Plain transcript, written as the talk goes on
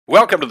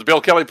Welcome to the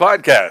Bill Kelly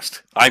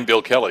Podcast. I'm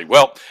Bill Kelly.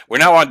 Well, we're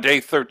now on day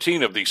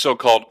 13 of the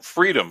so-called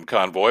Freedom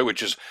Convoy,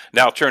 which is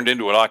now turned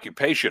into an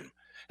occupation.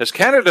 Has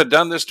Canada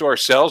done this to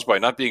ourselves by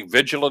not being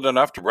vigilant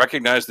enough to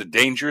recognize the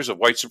dangers of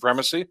white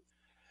supremacy?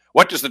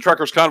 What does the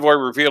Truckers' Convoy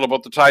reveal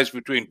about the ties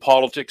between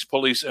politics,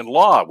 police, and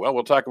law? Well,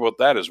 we'll talk about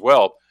that as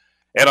well.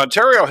 And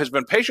Ontario has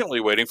been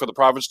patiently waiting for the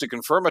province to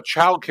confirm a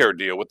childcare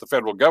deal with the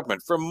federal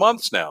government for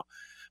months now.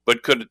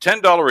 But could a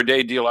 $10 a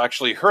day deal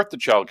actually hurt the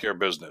childcare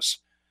business?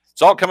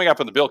 It's all coming up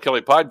on the Bill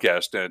Kelly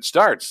Podcast, and it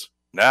starts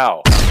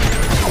now.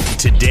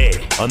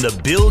 Today on the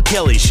Bill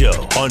Kelly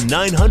Show on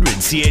 900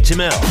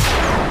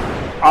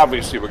 CHML.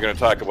 Obviously, we're going to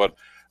talk about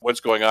what's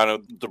going on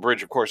at the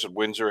bridge, of course, at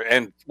Windsor,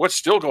 and what's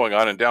still going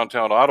on in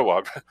downtown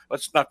Ottawa.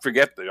 Let's not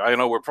forget that. I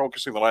know we're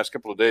focusing the last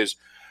couple of days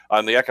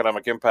on the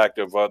economic impact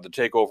of the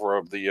takeover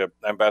of the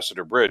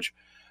Ambassador Bridge.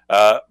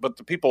 But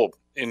the people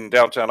in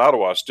downtown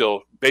Ottawa are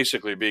still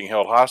basically being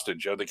held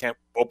hostage. They can't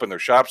open their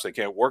shops, they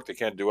can't work, they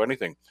can't do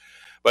anything.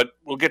 But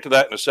we'll get to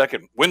that in a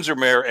second. Windsor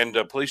Mayor and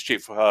Police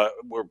Chief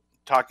were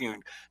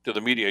talking to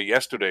the media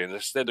yesterday, and they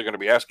said they're going to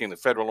be asking the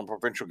federal and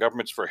provincial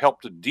governments for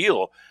help to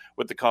deal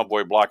with the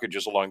convoy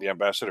blockages along the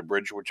Ambassador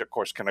Bridge, which, of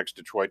course, connects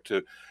Detroit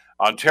to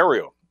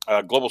Ontario.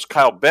 Global's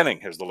Kyle Benning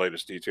has the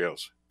latest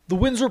details. The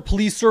Windsor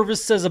Police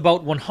Service says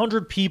about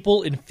 100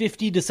 people in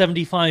 50 to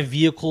 75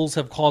 vehicles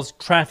have caused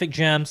traffic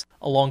jams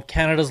along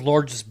Canada's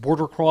largest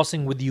border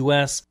crossing with the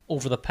U.S.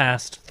 over the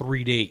past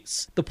 3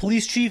 days. The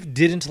police chief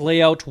didn't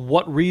lay out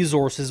what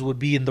resources would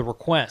be in the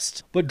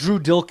request, but Drew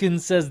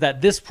Dilkins says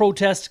that this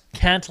protest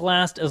can't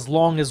last as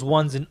long as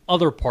ones in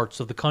other parts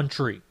of the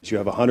country. You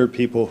have 100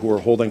 people who are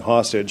holding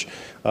hostage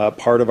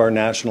part of our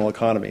national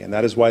economy, and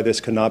that is why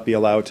this cannot be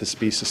allowed to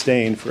be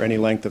sustained for any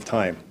length of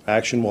time.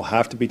 Action will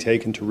have to be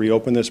taken to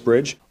reopen this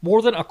bridge.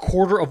 More than a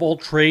quarter of all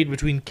trade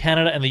between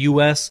Canada and the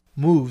U.S.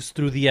 moves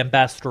through the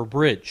Ambassador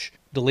Bridge.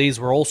 Delays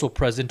were also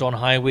present on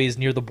highways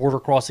near the border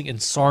crossing in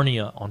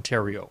Sarnia,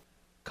 Ontario.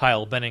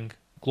 Kyle Benning,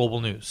 Global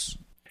News.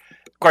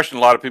 The question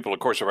a lot of people, of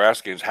course, are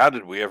asking is, how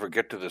did we ever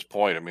get to this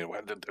point? I mean,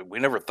 we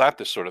never thought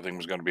this sort of thing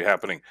was going to be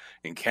happening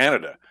in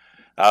Canada.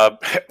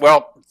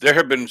 Well, there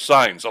have been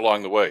signs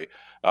along the way.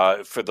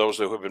 For those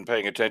who have been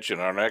paying attention,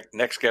 our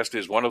next guest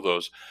is one of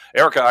those.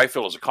 Erica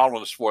Ifill is a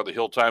columnist for the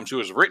Hill Times who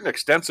has written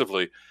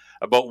extensively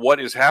about what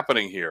is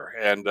happening here.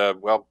 And,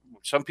 well,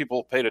 some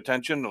people paid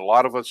attention, and a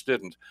lot of us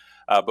didn't.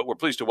 But we're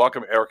pleased to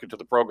welcome Erica to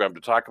the program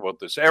to talk about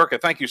this. Erica,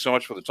 thank you so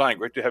much for the time.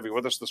 Great to have you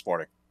with us this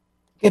morning.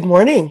 Good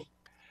morning.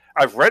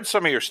 I've read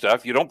some of your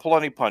stuff. You don't pull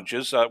any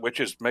punches, which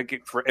is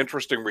making for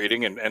interesting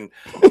reading and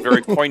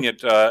very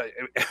poignant.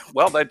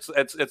 Well,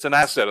 it's an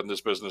asset in this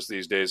business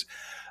these days,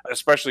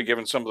 especially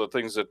given some of the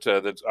things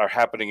that are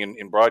happening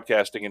in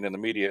broadcasting and in the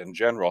media in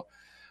general.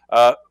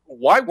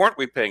 Why weren't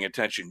we paying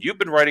attention? You've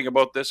been writing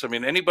about this. I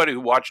mean, anybody who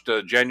watched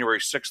January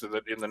 6th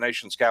in the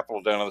nation's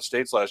capital down in the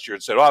States last year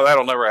and said, oh,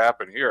 that'll never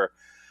happen here.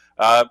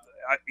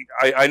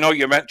 I know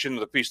you mentioned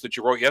the piece that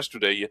you wrote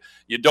yesterday.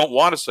 You don't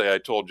want to say I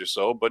told you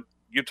so, but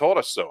you told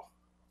us so.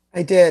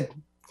 I did.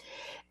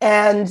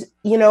 And,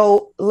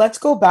 let's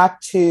go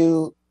back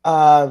to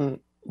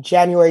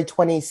January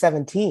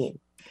 2017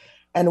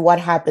 and what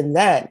happened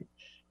then.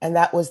 And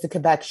that was the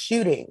Quebec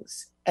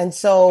shootings. And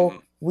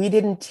so we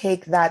didn't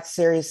take that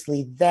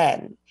seriously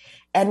then.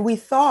 And we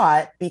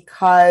thought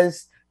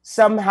because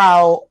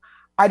somehow,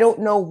 I don't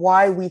know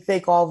why we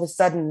think all of a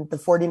sudden the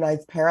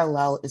 49th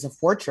parallel is a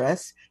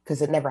fortress,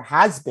 because it never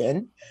has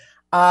been.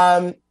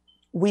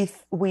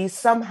 We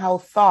somehow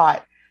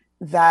thought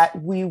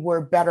that we were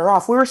better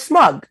off. We were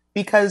smug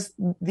because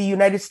the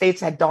United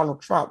States had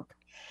Donald Trump,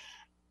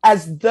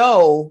 as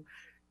though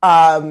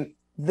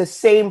the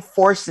same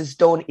forces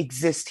don't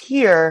exist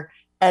here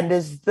and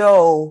as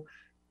though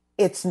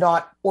it's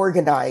not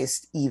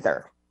organized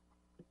either.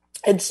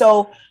 And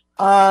so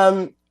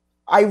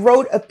I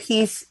wrote a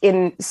piece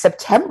in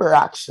September,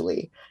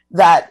 actually,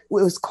 that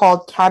was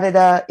called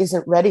Canada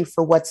Isn't Ready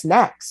for What's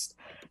Next.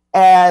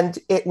 And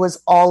it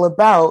was all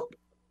about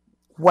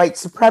white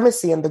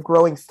supremacy and the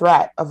growing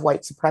threat of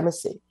white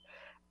supremacy,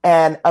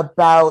 and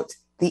about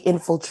the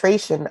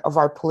infiltration of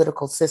our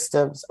political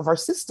systems, of our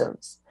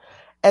systems.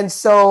 And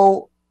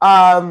so,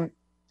 I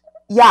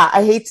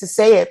hate to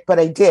say it, but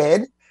I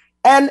did.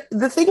 And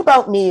the thing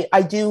about me,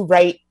 I do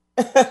write,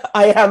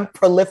 I am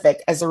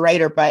prolific as a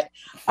writer, but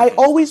I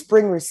always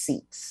bring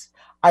receipts.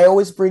 I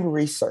always bring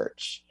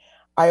research.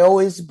 I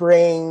always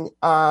bring,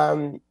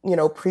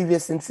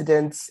 previous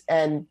incidents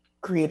and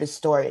create a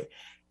story.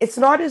 It's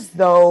not as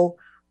though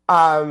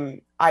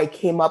I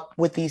came up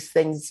with these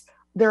things.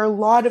 There are a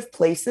lot of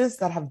places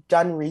that have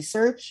done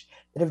research,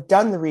 that have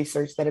done the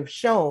research, that have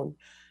shown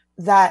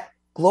that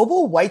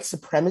global white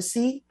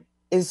supremacy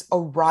is a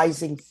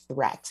rising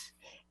threat.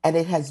 And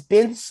it has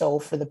been so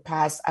for the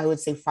past, I would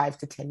say, 5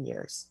 to 10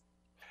 years.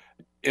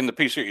 In the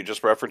piece here you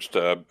just referenced,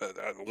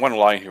 one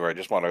line here I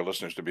just want our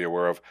listeners to be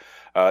aware of.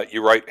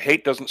 You write,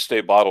 hate doesn't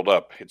stay bottled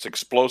up. It's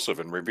explosive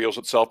and reveals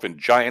itself in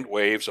giant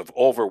waves of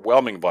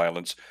overwhelming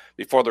violence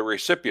before the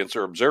recipients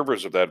or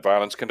observers of that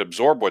violence can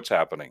absorb what's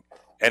happening.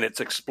 And it's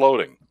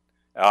exploding.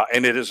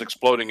 and it is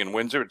exploding in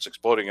Windsor. It's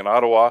exploding in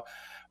Ottawa.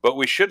 But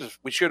we should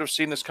have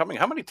seen this coming.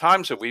 How many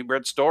times have we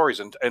read stories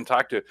and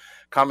talked to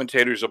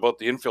commentators about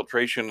the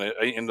infiltration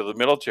into the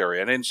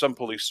military and in some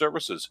police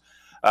services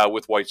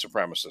with white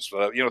supremacists?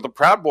 The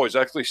Proud Boys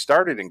actually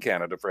started in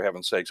Canada, for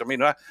heaven's sakes. I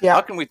mean,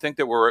 how can we think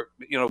that we're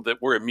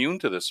immune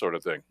to this sort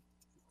of thing?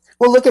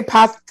 Well, look at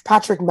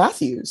Patrick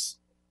Matthews,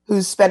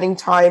 who's spending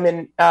time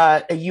in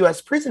a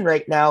U.S. prison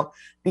right now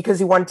because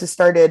he wanted to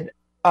start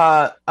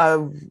a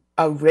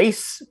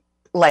race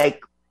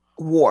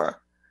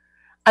war.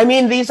 I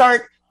mean, these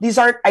aren't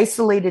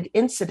isolated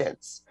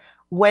incidents.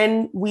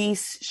 When we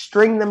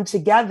string them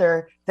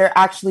together, they're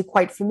actually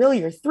quite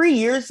familiar. 3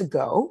 years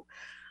ago,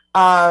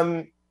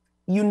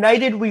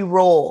 United We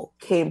Roll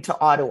came to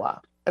Ottawa,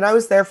 and I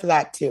was there for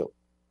that too.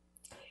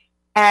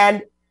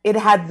 And it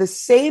had the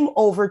same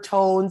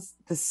overtones,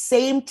 the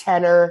same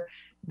tenor,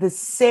 the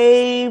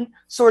same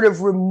sort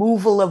of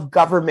removal of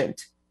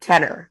government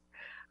tenor.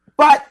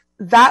 But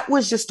that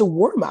was just a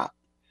warm-up.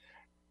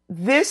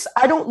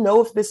 I don't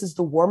know if this is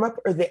the warm-up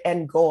or the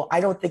end goal.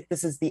 I don't think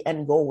this is the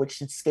end goal, which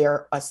should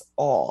scare us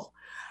all.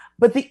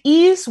 But the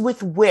ease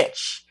with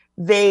which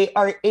they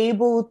are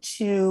able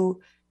to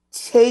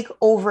take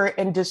over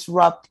and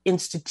disrupt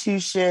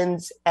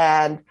institutions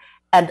and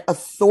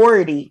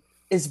authority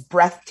is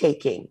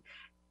breathtaking.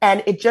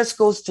 And it just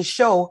goes to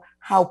show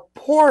how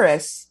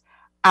porous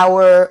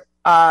our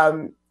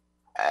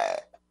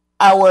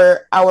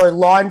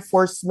law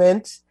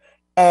enforcement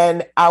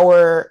and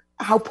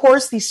how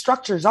porous these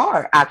structures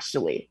are,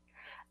 actually.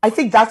 I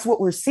think that's what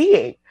we're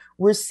seeing.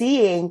 We're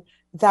seeing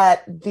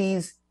that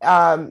these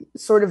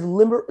sort of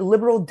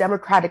liberal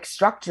democratic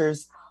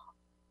structures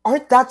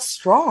aren't that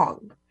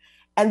strong.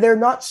 And they're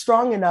not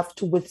strong enough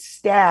to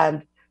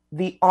withstand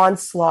the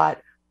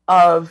onslaught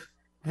of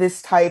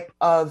this type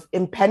of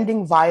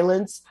impending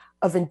violence,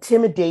 of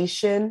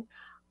intimidation,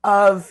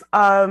 of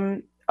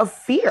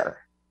fear.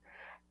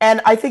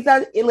 And I think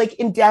that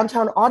in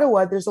downtown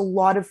Ottawa, there's a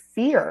lot of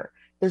fear.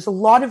 There's a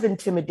lot of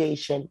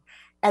intimidation.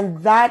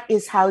 And that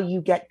is how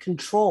you get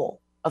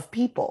control of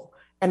people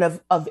and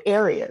of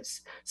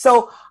areas.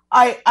 So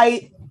there's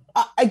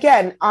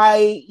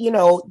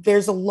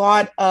a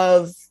lot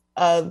of,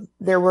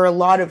 there were a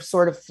lot of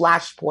sort of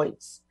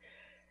flashpoints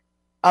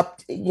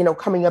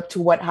coming up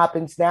to what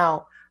happens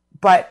now.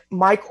 But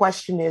my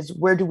question is,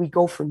 where do we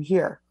go from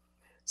here?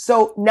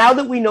 So now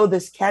that we know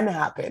this can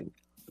happen,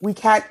 we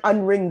can't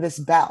unring this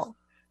bell.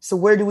 So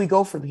where do we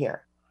go from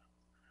here?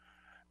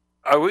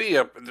 Are we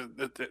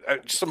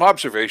some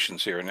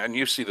observations here, and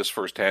you see this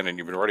firsthand, and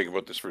you've been writing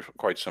about this for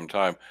quite some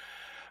time.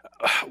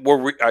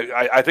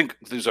 I think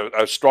there's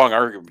a strong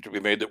argument to be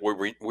made that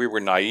we were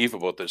naive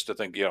about this, to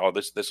think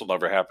this will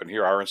never happen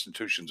here. Our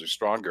institutions are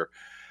stronger,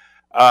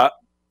 but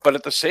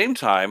at the same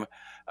time,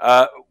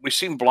 we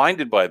seem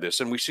blinded by this,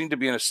 and we seem to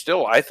be in a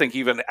still. I think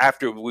even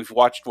after we've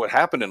watched what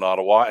happened in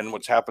Ottawa and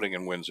what's happening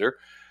in Windsor,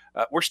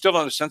 we're still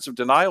in a sense of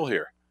denial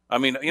here. I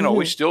mean,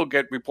 we still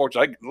get reports.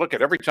 I look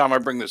at every time I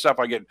bring this up,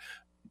 I get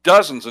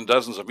dozens and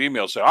dozens of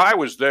emails saying, I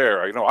was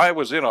there, I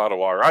was in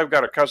Ottawa, or I've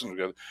got a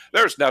cousin.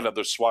 There's none of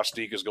the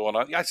swastikas going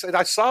on. I said,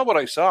 I saw what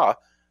I saw,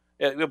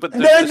 but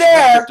they're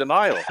there.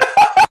 Denial.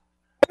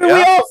 We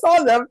all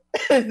saw them.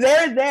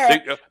 They're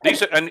there.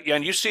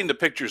 And you've seen the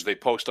pictures they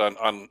post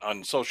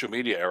on social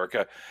media,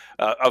 Erica,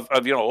 of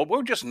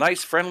we're just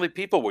nice, friendly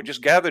people. We're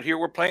just gathered here.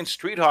 We're playing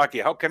street hockey.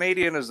 How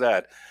Canadian is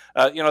that?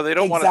 They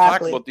don't want to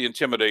talk about the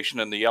intimidation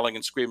and the yelling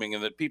and screaming,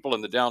 and that people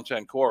in the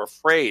downtown core are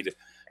afraid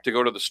to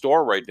go to the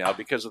store right now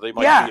because they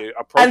might be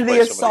approached and the by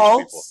assaults, some of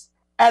these people.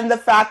 And the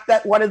fact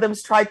that one of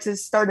them's tried to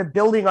start a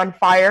building on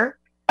fire.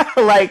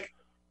 That's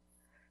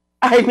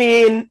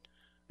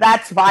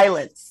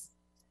violence.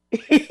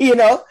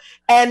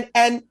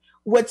 And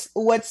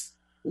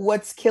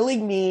what's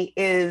killing me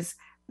is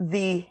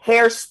the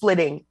hair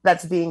splitting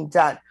that's being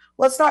done.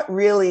 Well, it's not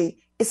really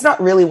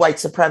white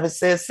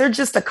supremacists. They're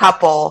just a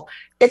couple.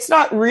 It's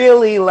not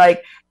really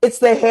it's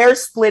the hair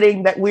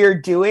splitting that we're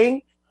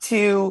doing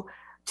to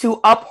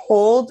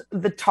uphold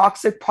the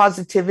toxic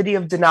positivity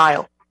of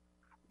denial.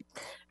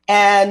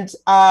 And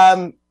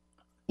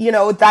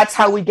that's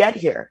how we get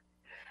here.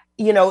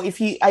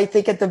 I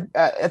think at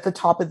the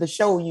top of the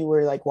show, you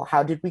were like, well,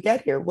 how did we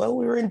get here? Well,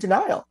 we were in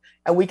denial,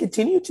 and we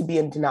continue to be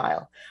in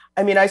denial.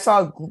 I mean, I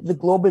saw the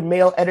Globe and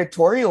Mail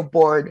editorial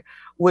board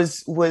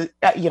was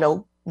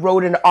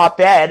wrote an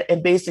op-ed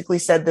and basically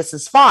said, this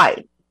is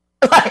fine.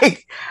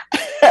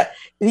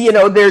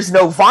 There's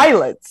no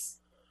violence.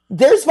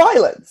 There's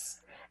violence.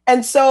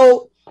 And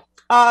so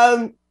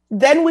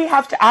then we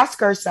have to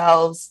ask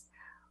ourselves,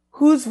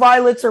 whose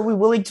violence are we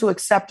willing to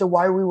accept, and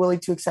why are we willing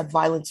to accept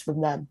violence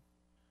from them?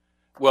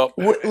 Well,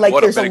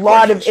 there's a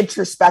lot of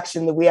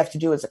introspection that we have to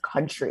do as a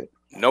country.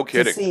 No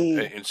kidding.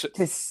 And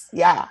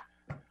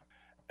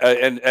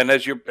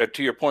as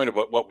to your point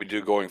about what we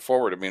do going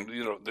forward, I mean,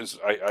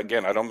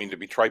 I don't mean to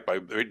be trite by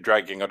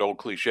dragging out old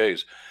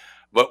cliches,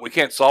 but we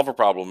can't solve a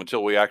problem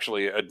until we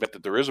actually admit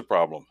that there is a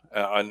problem.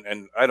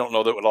 And I don't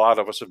know that a lot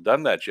of us have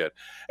done that yet.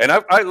 And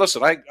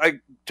I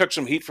took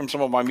some heat from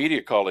some of my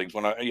media colleagues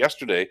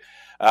yesterday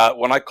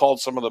when I called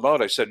some of them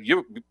out. I said,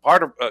 "You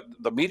part of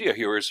the media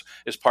here is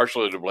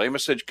partially to blame." I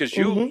said, "Because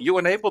you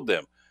enabled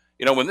them."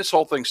 When this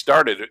whole thing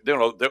started,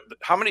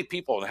 how many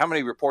people and how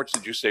many reports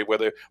did you say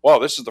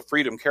this is the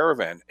Freedom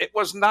Caravan? It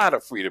was not a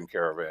Freedom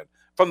Caravan.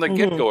 From the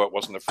get-go, it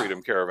wasn't a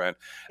Freedom Caravan.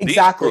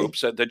 Exactly. These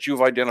groups that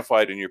you've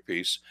identified in your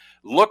piece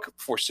look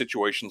for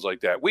situations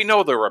like that. We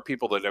know there are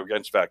people that are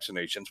against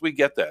vaccinations. We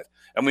get that.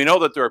 And we know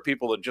that there are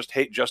people that just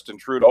hate Justin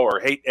Trudeau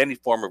or hate any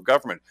form of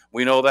government.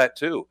 We know that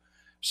too.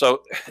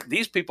 So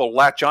these people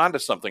latch on to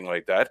something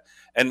like that.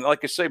 And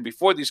like I say,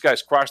 before these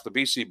guys crossed the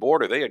BC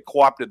border, they had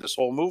co-opted this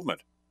whole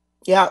movement.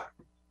 Yeah.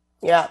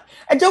 Yeah.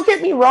 And don't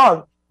get me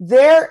wrong.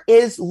 There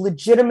is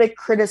legitimate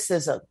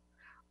criticism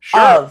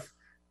of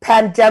the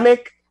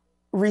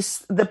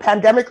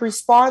pandemic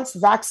response,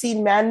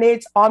 vaccine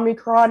mandates,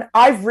 Omicron.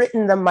 I've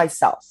written them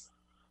myself.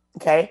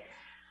 Okay.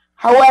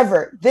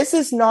 However, this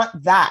is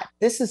not that.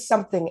 This is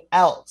something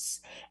else.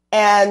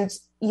 And,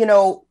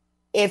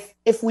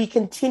 if we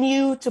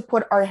continue to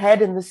put our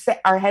heads in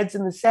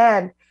the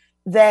sand,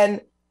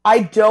 then I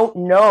don't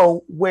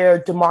know where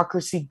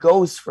democracy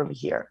goes from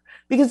here.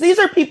 Because these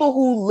are people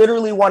who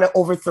literally want to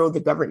overthrow the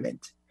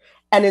government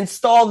and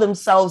install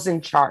themselves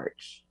in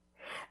charge.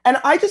 And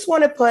I just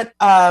want to put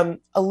a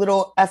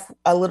little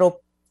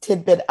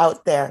tidbit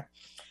out there.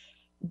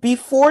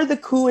 Before the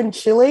coup in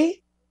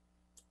Chile,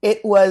 there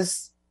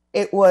was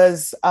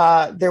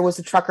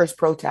a truckers'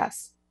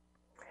 protest,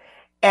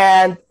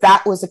 and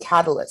that was a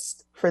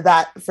catalyst for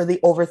the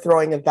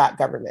overthrowing of that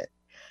government.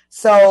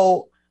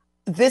 So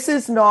this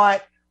is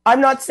not. I'm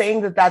not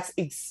saying that that's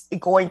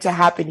going to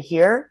happen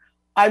here.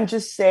 I'm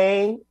just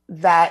saying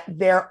that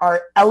there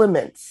are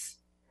elements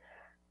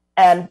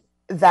and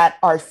that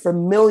are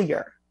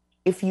familiar.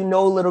 If you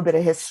know a little bit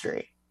of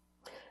history,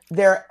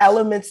 there are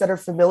elements that are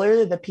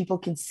familiar that people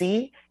can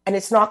see, and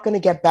it's not going to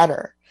get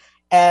better.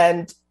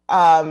 And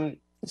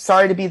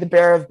sorry to be the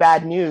bearer of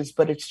bad news,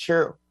 but it's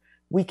true.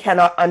 We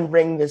cannot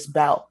unring this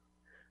bell.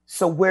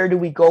 So where do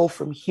we go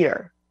from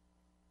here?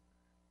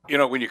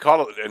 When you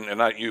call it, and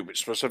not you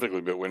specifically,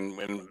 but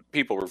when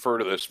people refer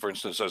to this, for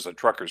instance, as a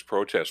truckers'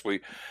 protest, we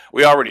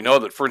already know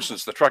that, for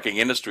instance, the trucking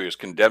industry is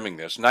condemning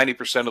this.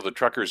 90% of the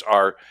truckers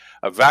are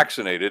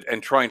vaccinated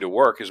and trying to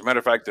work. As a matter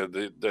of fact,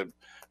 the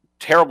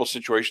terrible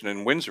situation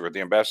in Windsor at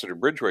the Ambassador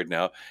Bridge right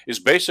now is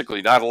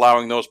basically not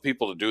allowing those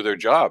people to do their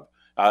job,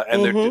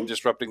 and they're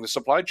disrupting the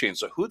supply chain.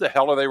 So who the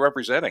hell are they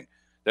representing?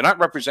 They're not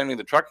representing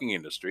the trucking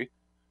industry.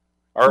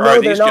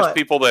 Are these just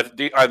people that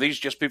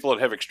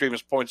have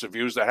extremist points of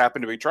views that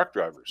happen to be truck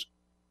drivers?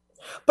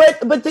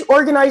 But the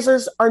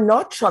organizers are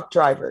not truck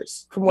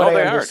drivers, from what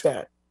I understand.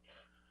 Aren't.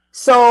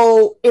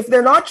 So if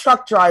they're not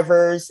truck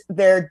drivers,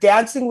 they're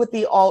dancing with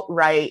the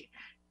alt-right,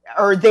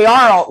 or they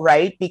are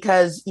alt-right,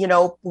 because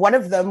one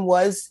of them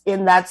was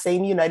in that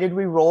same United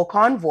We Roll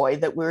convoy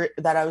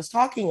that I was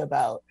talking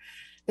about.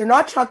 They're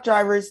not truck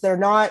drivers. They're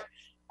not.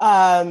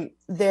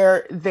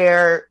 They're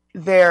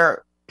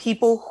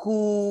people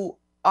who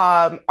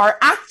are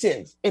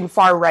active in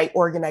far-right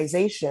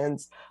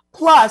organizations.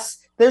 Plus,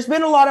 there's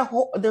been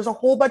there's a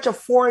whole bunch of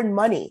foreign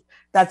money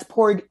that's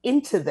poured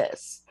into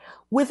this.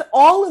 With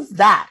all of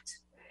that,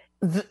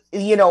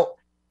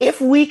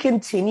 if we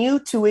continue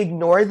to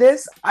ignore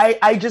this,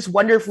 I just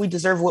wonder if we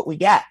deserve what we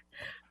get,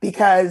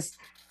 because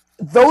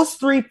those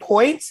 3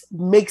 points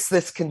makes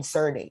this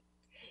concerning.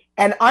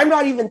 And I'm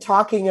not even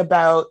talking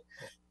about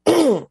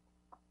the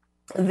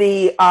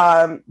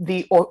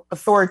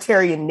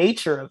authoritarian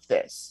nature of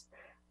this.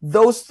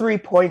 Those 3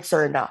 points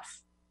are enough.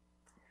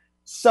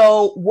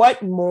 So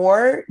what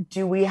more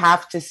do we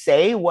have to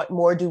say? What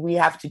more do we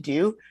have to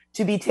do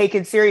to be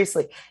taken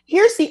seriously?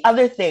 Here's the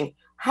other thing.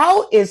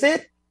 How is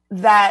it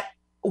that,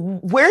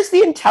 where's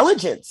the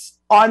intelligence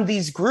on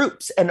these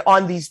groups and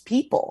on these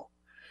people?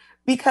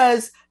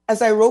 Because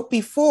as I wrote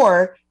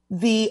before,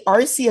 the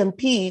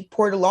RCMP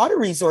poured a lot of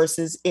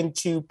resources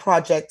into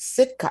Project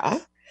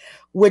Sitka,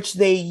 which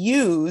they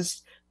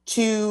used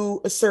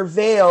to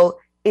surveil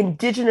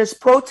Indigenous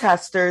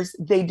protesters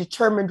they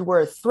determined were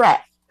a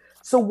threat.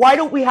 So why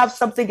don't we have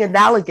something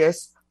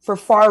analogous for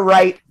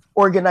far-right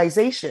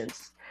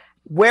organizations?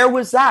 Where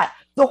was that?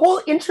 The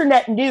whole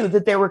internet knew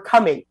that they were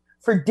coming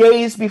for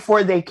days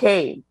before they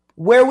came.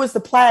 Where was the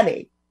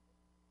planning?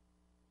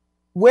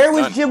 Where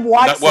was Jim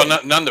Watson?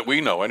 None that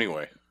we know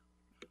anyway.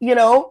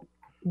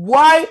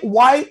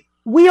 Why?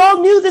 We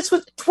all knew this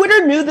was,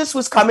 Twitter knew this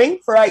was coming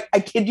for, I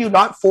kid you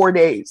not, 4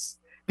 days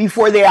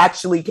before they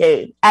actually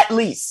came, at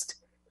least.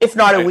 If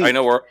not a week. I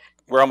know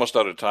we're almost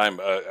out of time,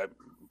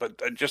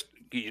 but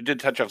you did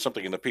touch on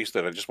something in the piece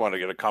that I just wanted to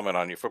get a comment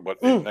on you for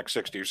the next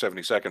 60 or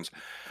 70 seconds.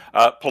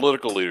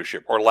 Political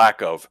leadership, or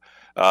lack of.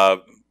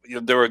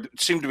 There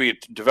seem to be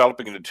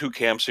developing into 2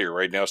 camps here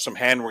right now. Some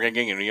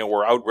hand-wringing, and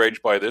we're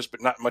outraged by this,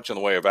 but not much in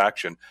the way of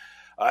action.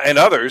 And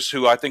others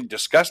who I think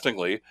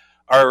disgustingly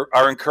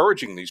are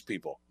encouraging these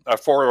people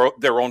for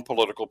their own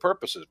political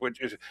purposes,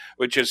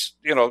 which is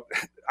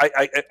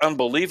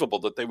unbelievable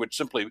that they would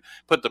simply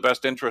put the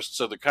best interests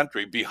of the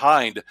country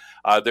behind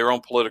their own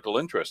political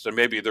interests and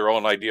maybe their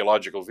own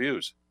ideological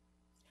views.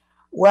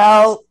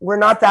 Well, we're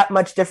not that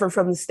much different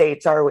from the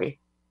States, are we?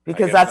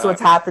 Because that's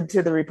what's happened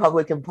to the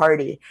Republican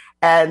Party.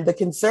 And the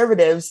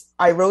conservatives,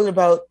 I wrote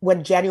about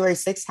when January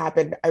 6th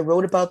happened, I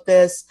wrote about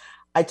this.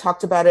 I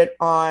talked about it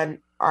on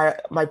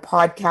my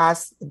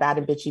podcast, the Bad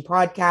and Bitchy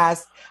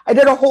podcast. I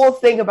did a whole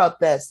thing about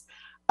this,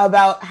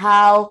 about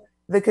how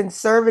the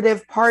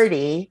Conservative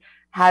Party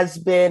has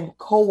been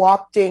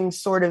co-opting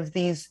sort of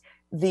these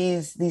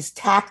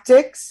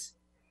tactics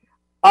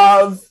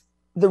of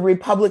the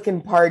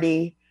Republican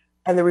Party,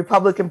 and the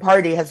Republican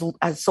Party has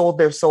sold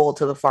their soul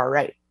to the far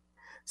right.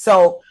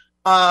 So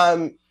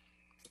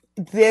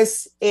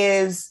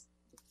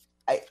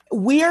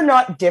we are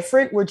not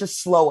different. We're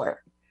just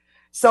slower.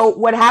 So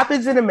what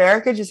happens in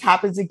America just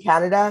happens in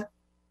Canada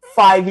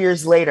 5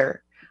 years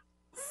later.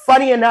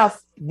 Funny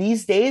enough,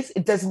 these days,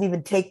 it doesn't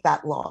even take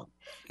that long.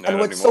 And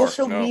what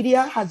social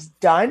media has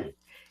done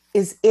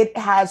is it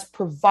has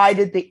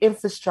provided the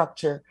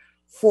infrastructure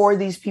for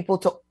these people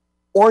to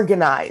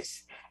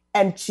organize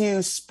and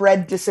to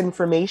spread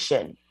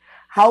disinformation.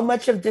 How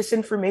much of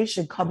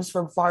disinformation comes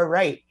from far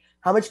right?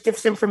 How much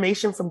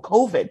disinformation from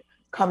COVID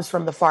comes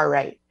from the far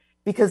right?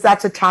 Because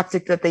that's a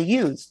tactic that they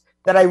use,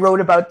 that I wrote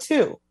about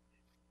too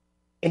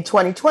in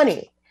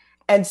 2020.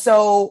 And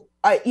so,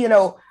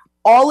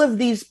 all of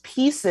these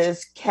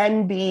pieces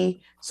can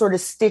be sort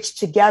of stitched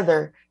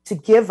together to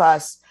give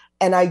us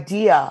an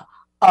idea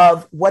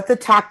of what the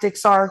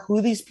tactics are,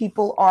 who these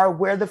people are,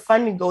 where the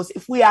funding goes,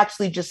 if we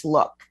actually just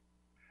look.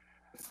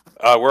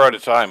 We're out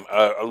of time.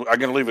 I'm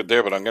going to leave it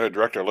there, but I'm going to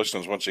direct our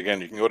listeners once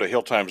again. You can go to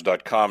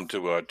hilltimes.com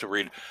to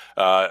read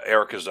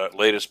Erica's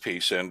latest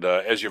piece. And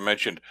as you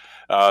mentioned,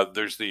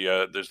 there's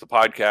the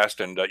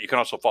podcast, and you can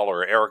also follow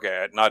her, Erica,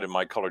 at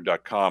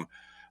notinmycolor.com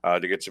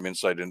to get some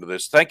insight into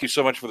this. Thank you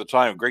so much for the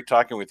time. Great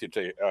talking with you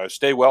today.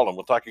 Stay well, and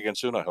we'll talk again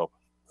soon, I hope.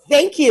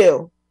 Thank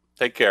you.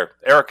 Take care.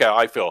 Erica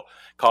Ifill,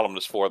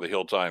 columnist for the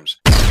Hill Times.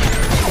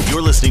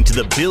 You're listening to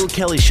the Bill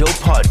Kelly Show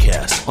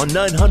podcast on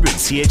 900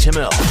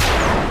 CHML.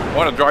 I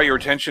want to draw your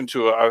attention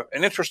to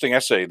an interesting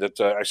essay that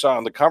I saw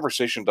on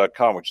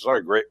theconversation.com, which is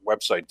our great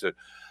website to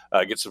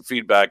get some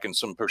feedback and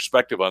some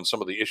perspective on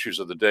some of the issues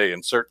of the day.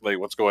 And certainly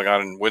what's going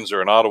on in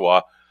Windsor and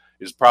Ottawa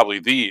is probably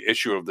the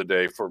issue of the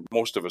day for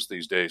most of us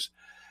these days.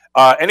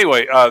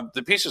 Anyway,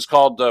 the piece is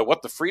called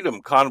What the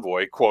Freedom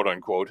Convoy, quote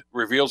unquote,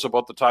 reveals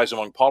about the ties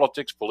among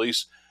politics,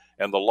 police,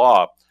 and the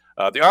law.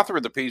 The author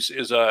of the piece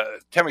is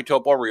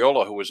Temitope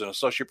Oriola, who is an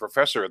associate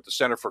professor at the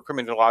Center for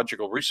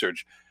Criminological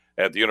Research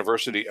at the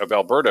University of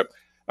Alberta,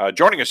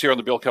 joining us here on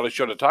the Bill Kelly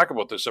Show to talk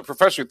about this.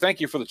 Professor, thank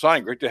you for the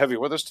time. Great to have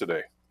you with us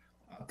today.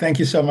 Thank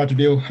you so much,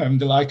 Bill. I'm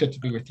delighted to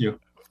be with you.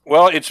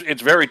 Well, it's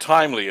very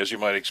timely, as you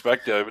might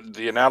expect,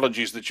 the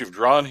analogies that you've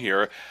drawn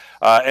here,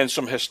 and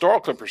some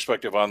historical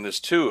perspective on this,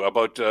 too,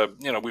 about,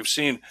 we've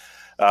seen,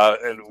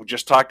 and we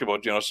just talked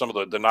about, some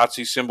of the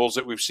Nazi symbols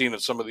that we've seen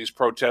at some of these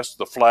protests,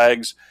 the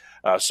flags,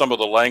 some of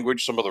the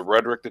language, some of the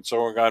rhetoric that's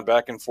going on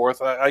back and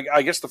forth.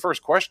 I guess the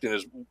first question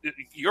is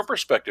your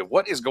perspective.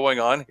 What is going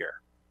on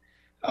here?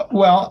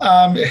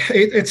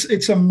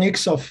 It's a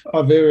mix of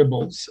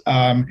variables,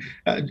 and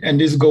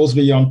this goes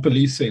beyond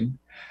policing.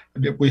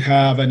 We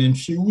have an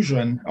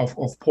infusion of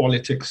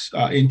politics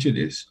into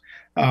this.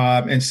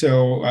 And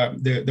so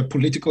the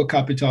political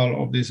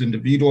capital of these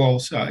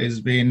individuals is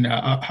being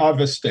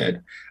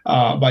harvested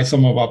by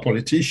some of our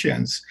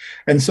politicians.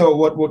 And so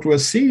what we're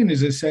seeing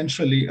is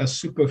essentially a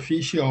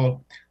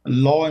superficial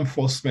law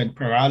enforcement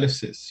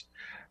paralysis.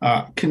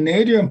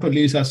 Canadian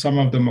police are some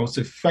of the most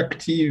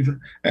effective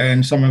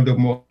and some of the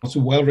most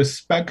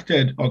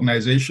well-respected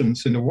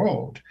organizations in the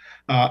world.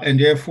 And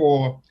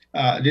therefore,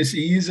 this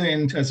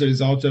isn't as a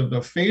result of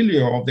the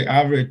failure of the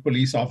average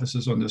police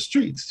officers on the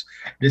streets.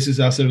 This is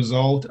as a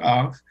result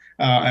of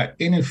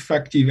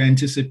ineffective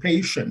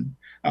anticipation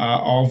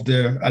of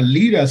the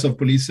leaders of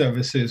police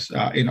services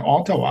in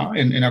Ottawa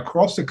and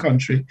across the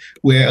country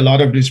where a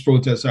lot of these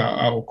protests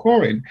are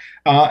occurring.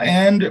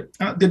 And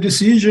the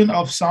decision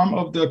of some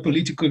of the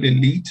political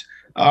elite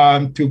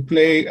to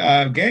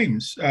play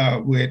games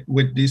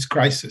with this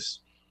crisis.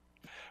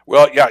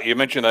 Well, yeah, you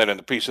mentioned that in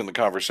the piece in the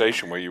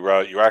conversation where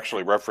you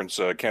actually reference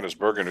Candice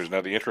Bergen, who's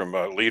now the interim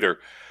leader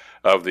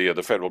of the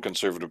Federal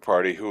Conservative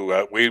Party,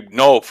 who we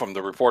know from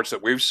the reports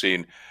that we've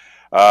seen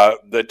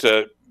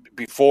that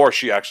before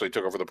she actually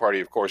took over the party,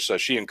 of course,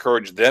 she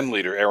encouraged then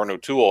leader Erin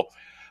O'Toole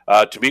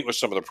to meet with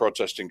some of the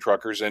protesting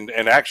truckers and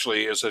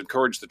actually has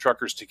encouraged the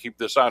truckers to keep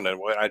this on.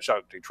 And I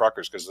shout to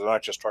truckers because they're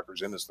not just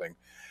truckers in this thing,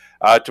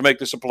 to make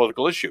this a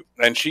political issue.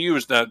 And she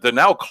used the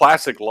now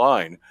classic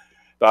line,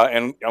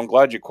 and I'm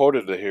glad you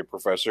quoted it here,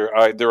 Professor.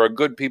 There are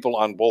good people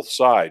on both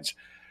sides,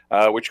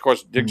 which, of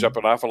course, digs up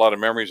an awful lot of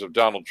memories of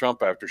Donald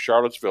Trump after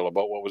Charlottesville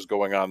about what was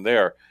going on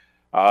there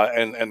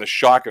and the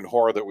shock and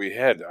horror that we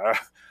had.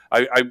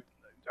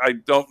 I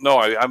don't know.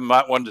 I'm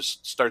not one to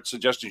start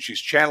suggesting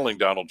she's channeling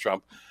Donald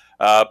Trump.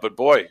 But,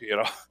 boy,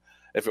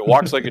 If it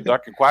walks like a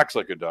duck, it quacks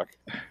like a duck.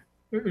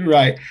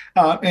 Right,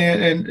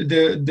 and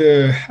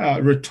the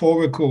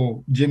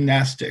rhetorical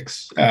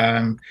gymnastics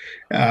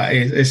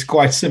is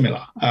quite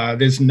similar.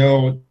 There's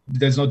no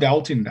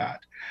doubt in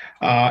that,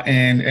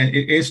 and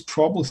it is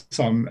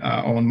troublesome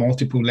on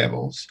multiple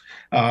levels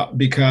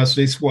because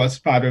this was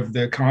part of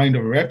the kind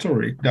of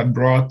rhetoric that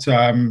brought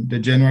the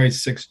January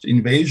 6th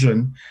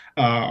invasion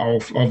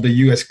of the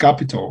U.S.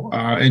 Capitol,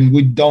 and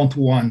we don't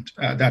want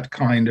that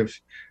kind of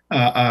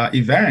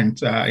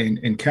event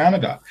in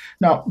Canada.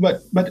 Now,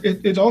 but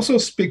it also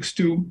speaks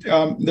to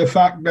the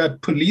fact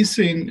that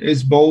policing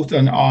is both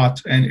an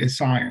art and a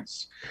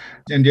science.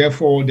 And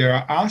therefore, there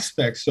are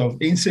aspects of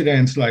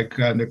incidents like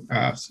the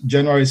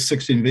January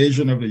 6th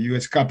invasion of the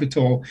U.S.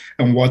 Capitol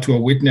and what we're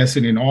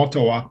witnessing in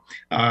Ottawa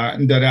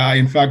that are,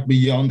 in fact,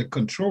 beyond the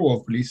control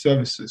of police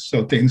services.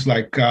 So things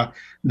like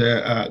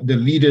the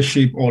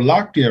leadership or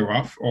lack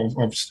thereof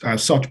of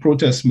such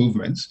protest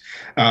movements,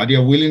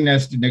 their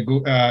willingness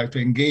to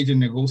engage in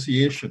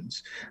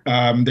negotiations,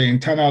 the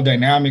internal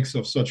dynamics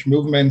of such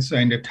movements,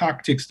 and the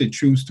tactics they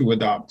choose to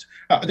adopt.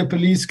 The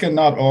police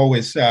cannot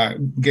always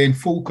gain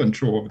full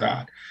control of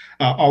that.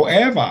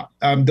 However,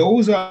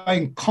 those are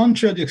in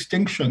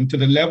contradistinction to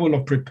the level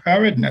of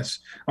preparedness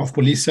of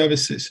police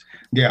services,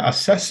 their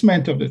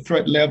assessment of the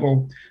threat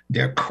level,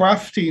 their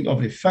crafting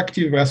of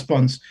effective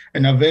response,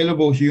 and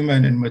available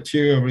human and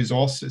material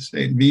resources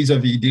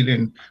vis-a-vis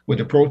dealing with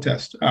the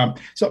protest.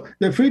 So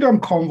the Freedom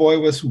Convoy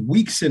was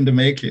weeks in the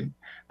making.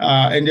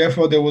 And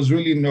therefore, there was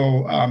really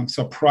no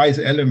surprise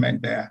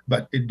element there.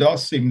 But it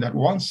does seem that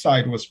one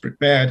side was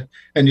prepared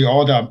and the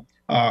other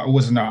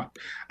was not.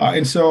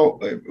 And so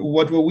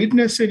what we're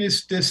witnessing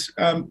is this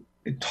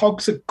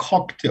toxic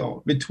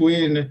cocktail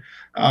between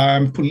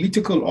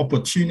political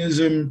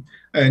opportunism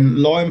and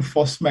law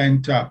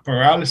enforcement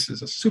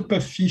paralysis, a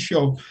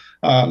superficial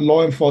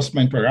law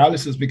enforcement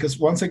paralysis, because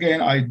once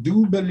again, I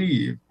do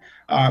believe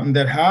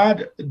that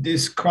had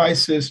this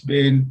crisis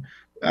been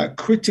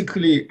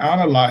critically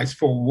analyzed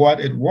for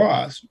what it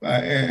was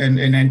and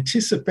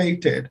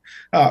anticipated,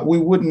 we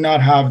would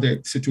not have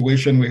the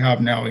situation we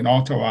have now in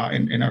Ottawa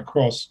and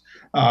across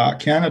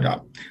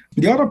Canada.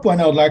 The other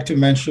point I would like to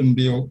mention,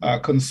 Bill,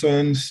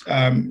 concerns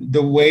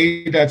the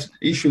way that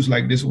issues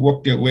like this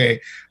work their way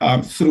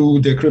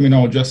through the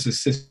criminal justice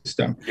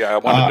system. Yeah, I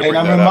wanted to bring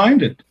and that I'm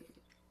reminded.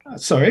 up.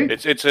 Sorry?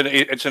 It's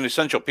an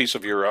essential piece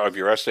of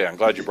your essay. I'm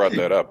glad you brought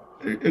that up.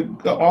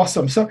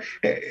 Awesome. So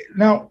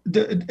now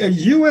a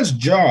U.S.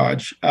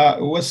 judge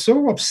was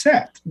so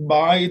upset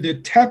by the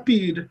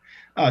tepid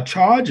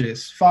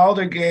charges filed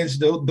against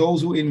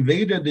those who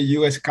invaded the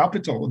U.S.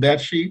 Capitol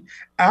that she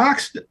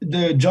asked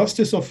the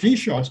justice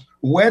officials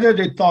whether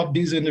they thought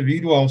these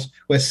individuals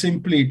were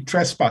simply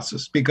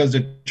trespassers, because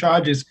the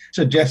charges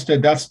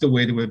suggested that's the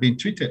way they were being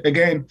treated.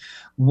 Again,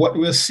 what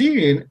we're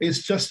seeing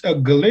is just a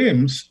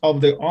glimpse of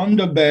the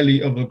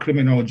underbelly of the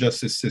criminal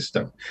justice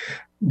system.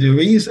 There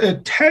is a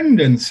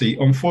tendency,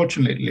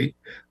 unfortunately,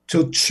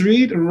 to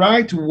treat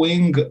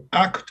right-wing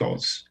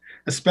actors,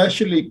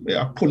 especially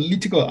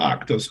political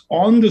actors,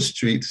 on the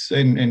streets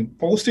and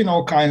posting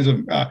all kinds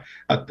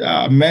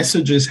of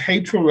messages,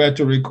 hateful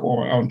rhetoric,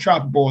 or on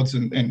chat boards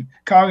and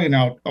carrying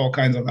out all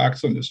kinds of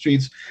acts on the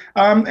streets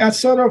as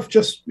sort of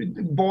just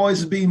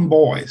boys being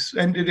boys,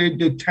 and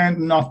they tend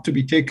not to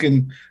be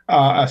taken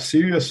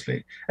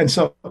seriously. And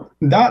so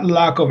that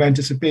lack of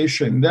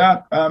anticipation,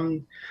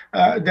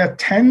 that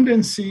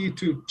tendency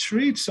to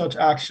treat such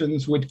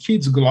actions with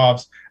kids'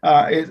 gloves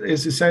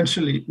is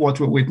essentially what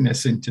we're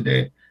witnessing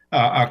today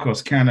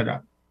across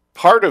Canada.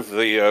 Part of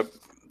the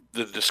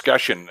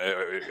discussion,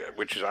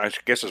 which is, I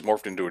guess has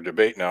morphed into a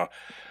debate now,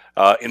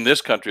 in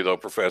this country, though,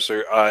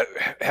 Professor,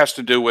 has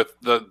to do with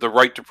the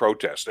right to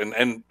protest.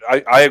 And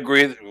I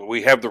agree that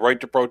we have the right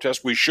to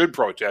protest. We should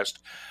protest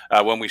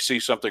when we see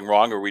something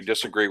wrong or we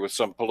disagree with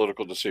some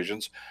political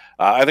decisions.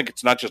 I think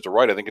it's not just a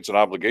right. I think it's an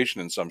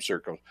obligation in some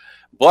circles.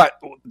 But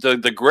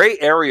the gray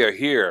area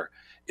here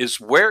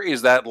is, where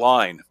is that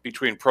line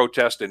between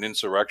protest and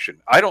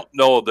insurrection? I don't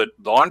know that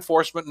law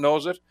enforcement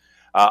knows it.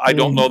 I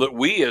don't know that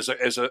we as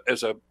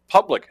a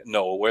public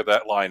know where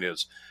that line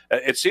is.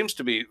 It seems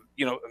to be,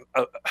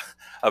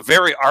 a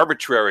very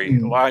arbitrary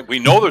line. We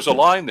know there's a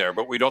line there,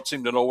 but we don't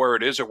seem to know where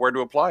it is or where to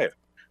apply it.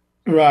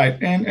 Right,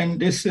 and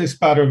this is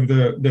part of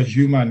the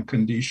human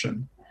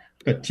condition,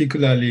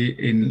 particularly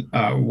in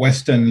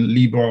Western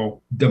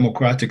liberal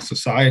democratic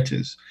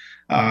societies,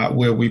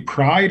 where we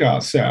pride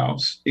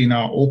ourselves in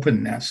our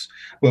openness,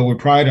 where we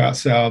pride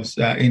ourselves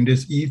in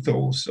this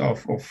ethos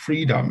of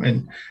freedom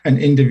and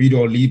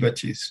individual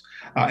liberties.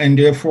 And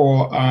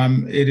therefore,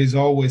 it is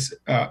always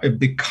a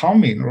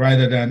becoming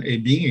rather than a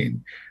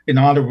being. In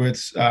other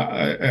words,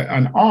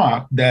 an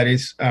art that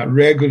is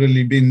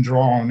regularly being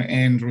drawn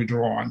and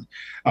redrawn.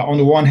 On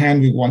the one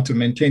hand, we want to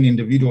maintain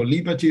individual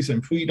liberties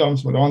and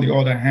freedoms, but on the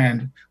other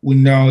hand, we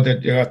know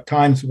that there are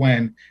times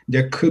when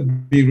there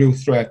could be real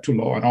threat to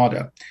law and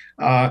order.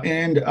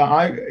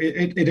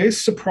 It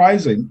is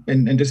surprising,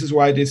 and this is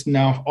why this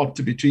now ought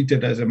to be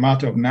treated as a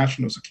matter of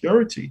national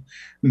security,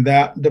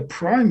 that the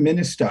Prime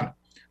Minister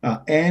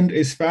and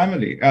his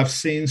family have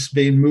since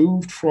been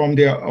moved from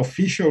their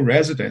official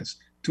residence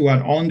to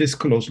an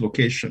undisclosed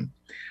location.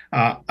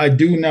 I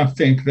do not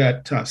think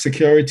that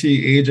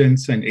security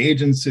agents and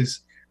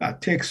agencies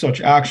take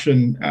such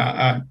action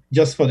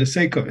just for the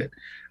sake of it.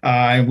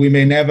 And we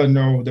may never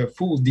know the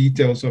full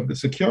details of the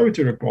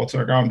security reports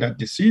around that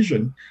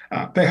decision,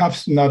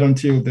 perhaps not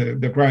until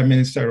the Prime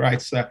Minister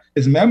writes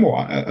his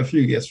memoir a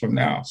few years from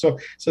now. So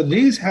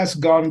this has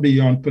gone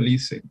beyond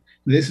policing.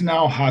 This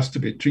now has to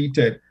be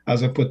treated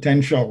as a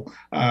potential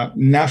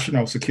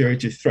national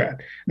security threat.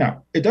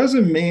 Now, it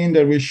doesn't mean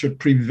that we should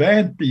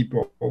prevent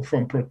people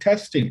from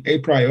protesting a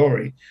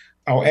priori.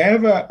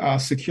 However,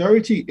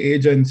 security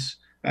agents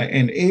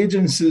and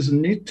agencies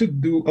need to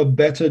do a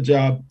better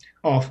job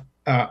of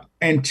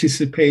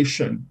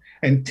anticipation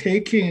and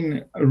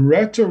taking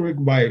rhetoric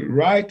by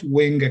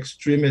right-wing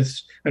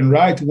extremists and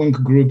right-wing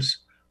groups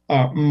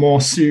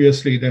more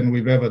seriously than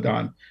we've ever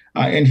done.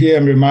 And here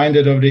I'm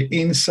reminded of the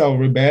incel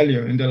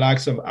rebellion in the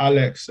likes of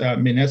Alex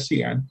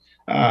Minassian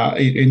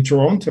in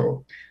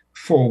Toronto.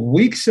 For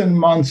weeks and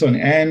months on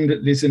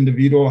end, this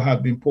individual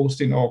had been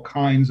posting all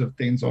kinds of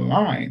things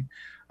online.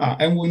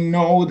 And we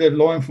know that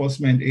law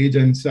enforcement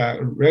agents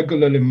are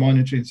regularly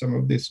monitoring some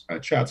of these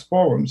chat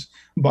forums,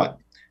 but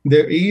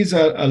there is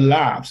a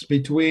lapse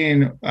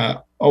between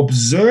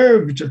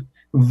observed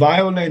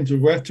violent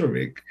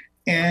rhetoric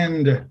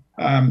and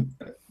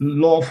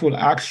lawful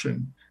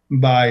action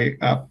by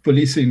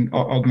policing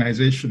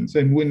organizations.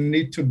 And we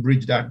need to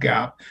bridge that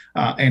gap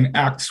and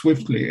act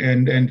swiftly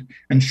and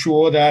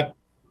ensure that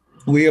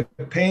we are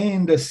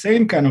paying the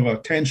same kind of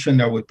attention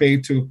that we pay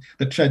to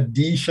the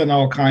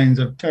traditional kinds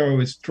of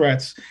terrorist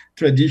threats,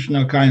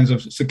 traditional kinds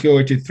of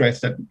security threats,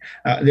 that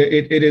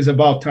it is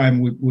about time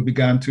we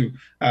began to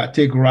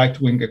take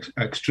right-wing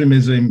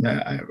extremism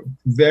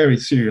very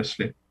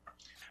seriously.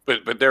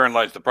 But therein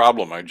lies the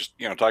problem. I just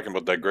talking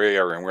about that gray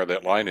area and where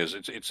that line is.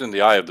 It's in the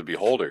eye of the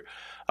beholder.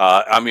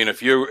 I mean,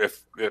 if you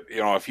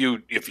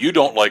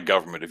don't like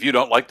government, if you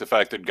don't like the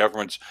fact that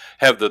governments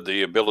have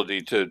the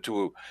ability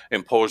to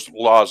impose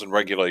laws and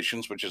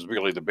regulations, which is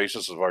really the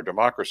basis of our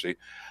democracy,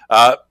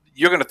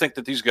 you're going to think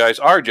that these guys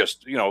are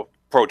just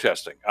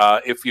protesting.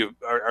 If you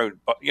are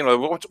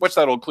what's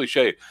that old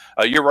cliche?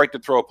 You're right to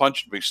throw a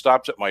punch at me,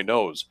 stops at my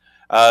nose.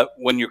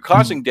 When you're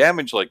causing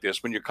damage like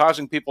this, when you're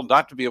causing people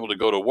not to be able to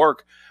go to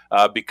work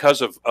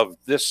because of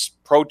this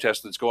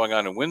protest that's going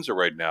on in Windsor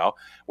right now,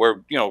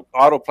 where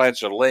auto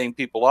plants are laying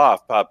people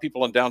off,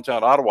 people in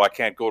downtown Ottawa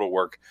can't go to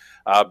work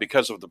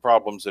because of the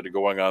problems that are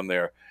going on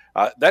there.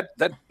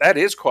 That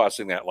is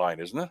crossing that line,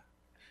 isn't it?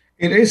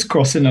 It is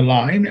crossing the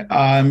line,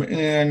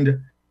 and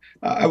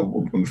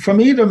for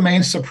me, the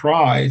main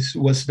surprise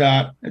was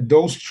that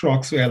those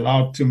trucks were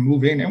allowed to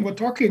move in, and we're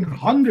talking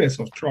hundreds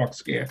of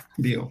trucks here,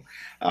 Bill.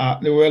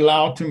 They were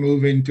allowed to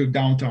move into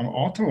downtown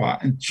Ottawa,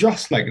 and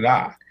just like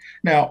that.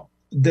 Now,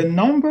 the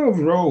number of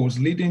roads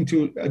leading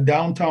to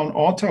downtown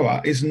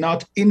Ottawa is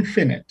not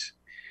infinite.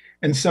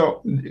 And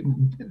so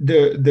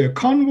the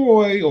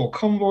convoy or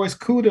convoys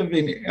could have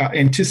been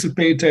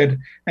anticipated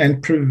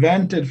and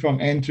prevented from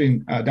entering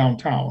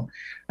downtown.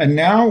 And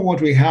now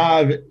what we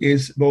have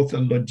is both a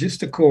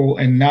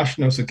logistical and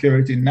national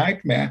security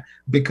nightmare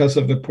because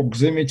of the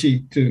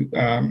proximity to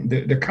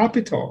the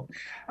capital,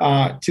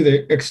 to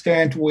the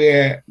extent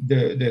where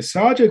the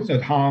sergeant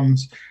at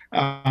arms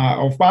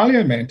of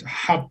Parliament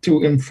had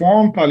to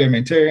inform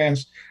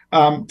parliamentarians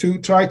to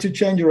try to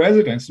change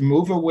residence,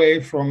 move away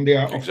from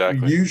their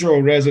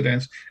usual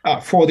residence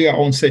for their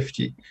own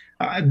safety.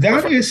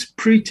 That is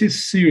pretty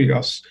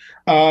serious.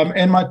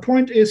 And my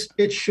point is,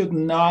 it should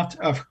not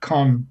have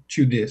come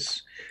to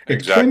this.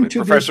 Exactly.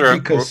 Professor,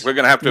 we're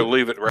going to have to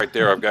leave it right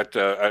there. I've got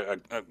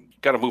to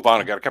move on.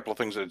 I've got a couple of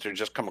things that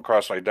just come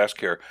across my desk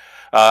here.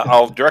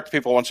 I'll direct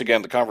people once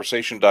again to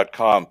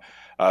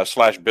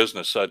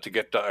theconversation.com/business to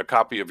get a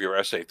copy of your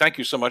essay. Thank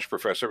you so much,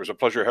 Professor. It was a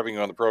pleasure having you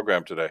on the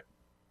program today.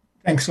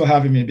 Thanks for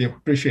having me, Bill.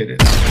 Appreciate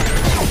it.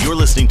 You're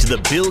listening to the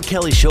Bill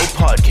Kelly Show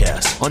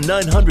podcast on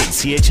 900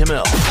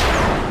 CHML.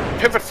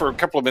 Pivot for a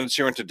couple of minutes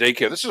here into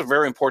daycare. This is a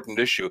very important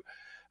issue,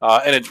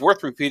 and it's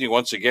worth repeating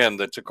once again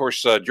that, of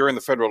course, during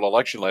the federal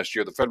election last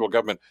year, the federal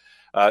government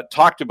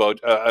talked about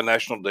a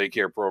national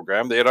daycare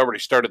program. They had already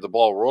started the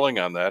ball rolling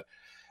on that.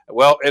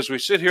 Well, as we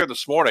sit here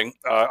this morning,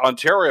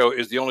 Ontario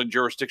is the only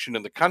jurisdiction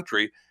in the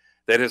country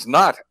that has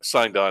not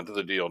signed on to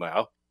the deal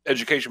now.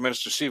 Education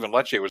Minister Stephen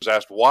Lecce was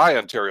asked why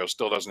Ontario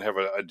still doesn't have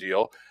a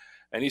deal.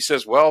 And he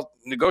says, well,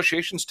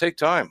 negotiations take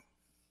time.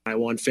 I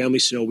want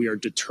families to know we are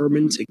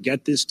determined to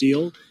get this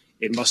deal.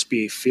 It must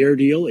be a fair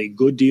deal, a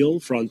good deal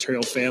for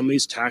Ontario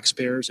families,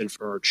 taxpayers, and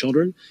for our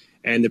children.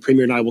 And the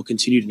Premier and I will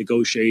continue to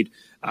negotiate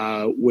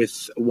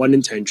with one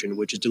intention,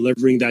 which is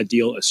delivering that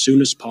deal as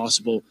soon as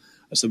possible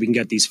so we can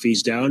get these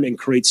fees down and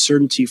create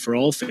certainty for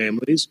all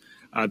families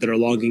that are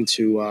longing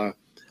to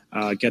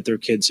get their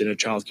kids in a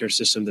childcare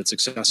system that's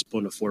accessible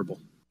and affordable.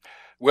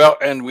 Well,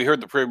 and we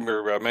heard the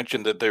Premier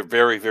mention that they're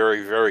very,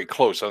 very, very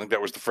close. I think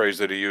that was the phrase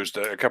that he used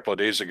a couple of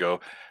days ago.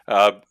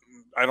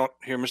 I don't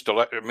hear Minister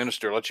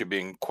Lecce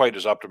being quite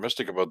as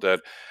optimistic about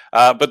that.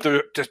 But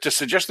to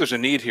suggest there's a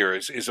need here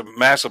is a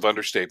massive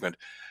understatement.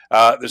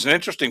 There's an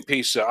interesting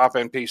piece,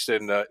 op-ed piece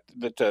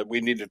that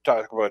we need to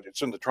talk about.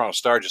 It's in the Toronto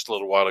Star just a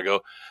little while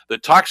ago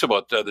that talks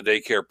about the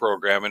daycare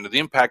program and the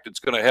impact it's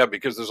going to have,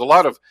 because there's a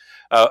lot of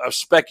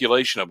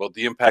speculation about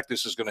the impact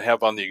this is going to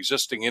have on the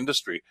existing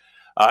industry.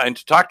 And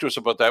to talk to us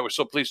about that, we're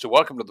so pleased to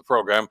welcome to the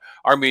program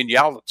Armin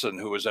Yalnizson,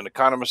 who is an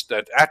economist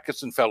at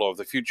Atkinson Fellow of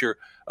the Future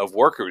of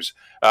Workers.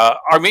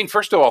 Armin,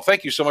 first of all,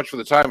 thank you so much for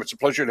the time. It's a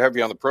pleasure to have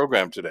you on the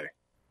program today.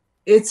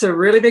 It's a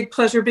really big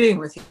pleasure being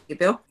with you,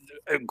 Bill.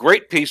 A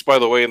great piece, by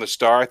the way, in the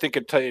Star. I think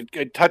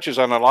it touches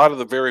on a lot of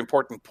the very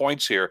important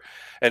points here.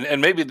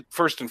 And maybe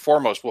first and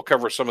foremost, we'll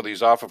cover some of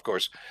these off, of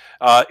course,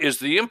 is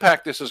the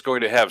impact this is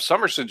going to have.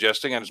 Some are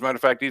suggesting, and as a matter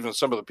of fact, even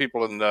some of the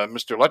people in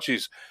Mr.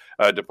 Lecce's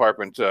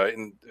department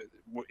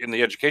in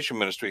the education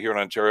ministry here in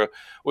Ontario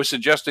was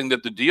suggesting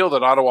that the deal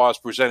that Ottawa is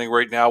presenting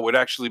right now would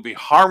actually be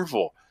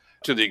harmful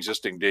to the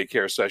existing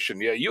daycare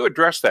session. Yeah, you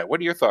addressed that. What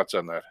are your thoughts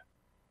on that?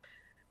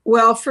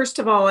 Well, first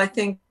of all, I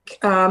think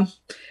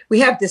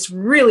we have this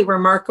really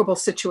remarkable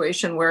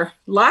situation where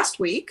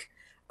 2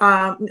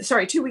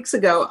 weeks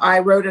ago, I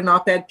wrote an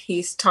op-ed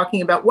piece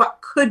talking about what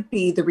could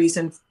be the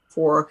reason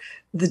for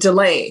the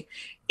delay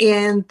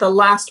in the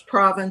last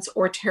province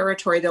or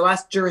territory, the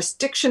last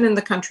jurisdiction in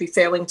the country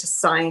failing to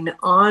sign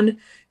on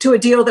to a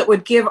deal that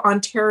would give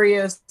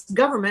Ontario's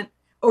government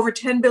over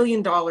 $10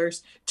 billion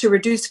to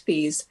reduce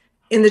fees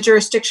in the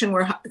jurisdiction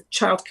where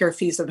childcare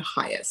fees are the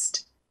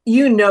highest.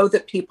 You know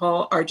that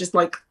people are just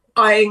like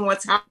eyeing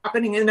what's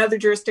happening in other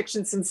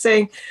jurisdictions and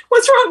saying,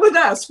 what's wrong with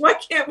us? Why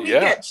can't we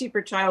get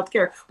cheaper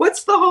childcare?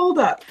 What's the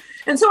holdup?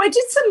 And so I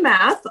did some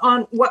math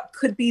on what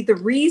could be the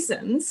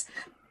reasons,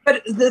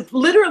 but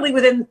literally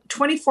within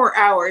 24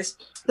 hours,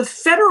 the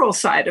federal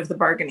side of the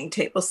bargaining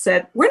table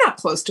said, we're not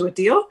close to a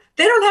deal.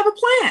 They don't have a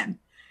plan.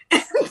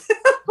 And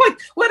like,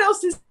 what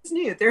else is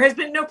new? There has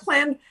been no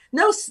plan,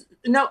 no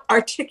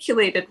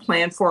articulated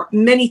plan for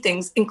many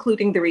things,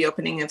 including the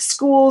reopening of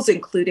schools,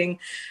 including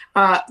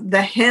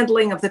the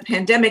handling of the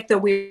pandemic, that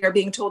we are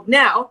being told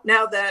now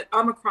that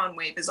Omicron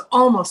wave is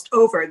almost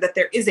over, that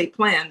there is a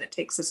plan that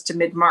takes us to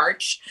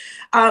mid-March.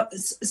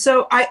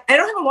 So I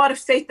don't have a lot of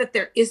faith that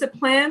there is a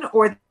plan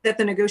or that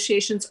the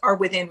negotiations are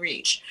within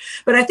reach.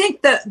 But I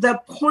think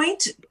the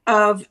point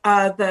of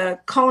the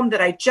column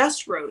that I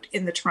just wrote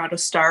in the Toronto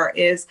Star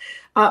is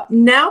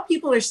now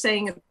people are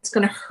saying it's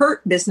going to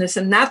hurt business,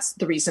 and that's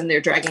the reason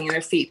they're dragging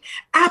their feet.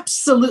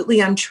 Absolutely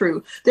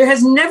untrue. There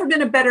has never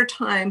been a better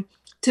time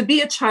to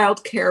be a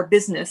childcare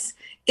business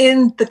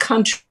in the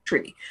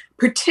country,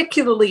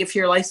 particularly if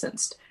you're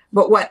licensed.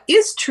 But what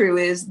is true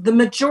is the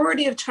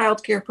majority of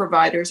childcare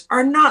providers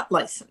are not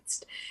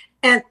licensed.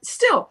 And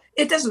still,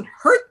 it doesn't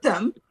hurt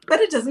them, but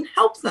it doesn't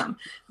help them.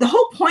 The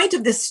whole point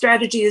of this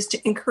strategy is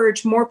to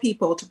encourage more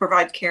people to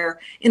provide care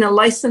in a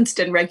licensed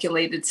and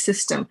regulated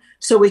system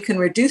so we can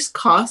reduce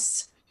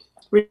costs,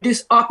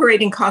 reduce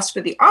operating costs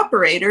for the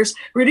operators,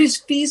 reduce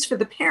fees for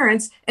the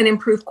parents, and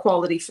improve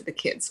quality for the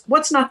kids.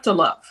 What's not to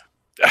love?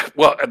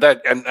 Well,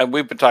 and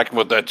we've been talking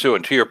about that too.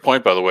 And to your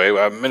point, by the way,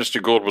 Minister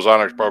Gould was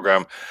on our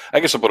program, I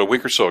guess about a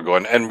week or so ago,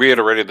 and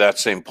reiterated that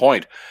same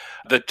point,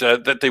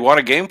 that they want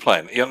a game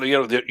plan. You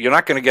know, you're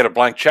not going to get a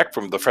blank check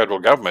from the federal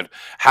government.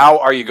 How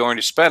are you going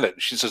to spend it?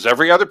 She says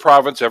every other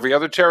province, every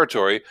other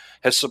territory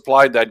has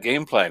supplied that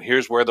game plan.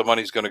 Here's where the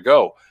money's going to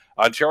go.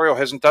 Ontario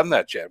hasn't done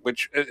that yet,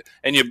 which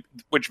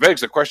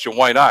begs the question: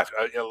 why not?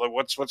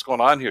 What's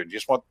going on here? Do you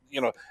just want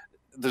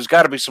there's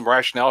got to be some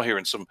rationale here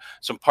and some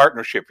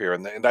partnership here,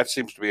 and that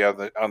seems to be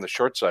on the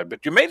short side.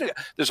 But you made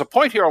there's a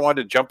point here I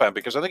wanted to jump on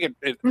because I think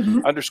it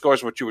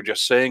underscores what you were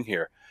just saying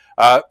here.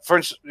 For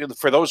instance,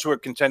 for those who are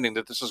contending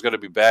that this is going to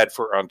be bad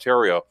for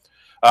Ontario,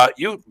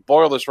 you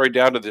boil this right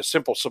down to the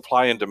simple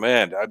supply and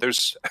demand.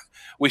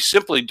 We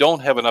simply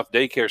don't have enough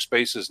daycare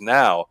spaces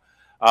now.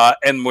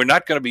 And we're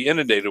not going to be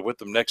inundated with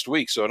them next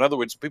week. So in other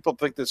words, people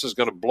think this is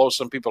going to blow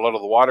some people out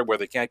of the water where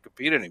they can't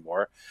compete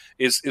anymore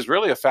is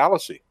really a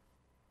fallacy.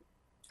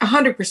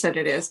 100%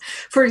 it is.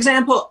 For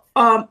example,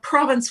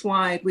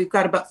 province-wide, we've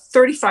got about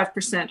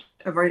 35%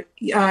 of our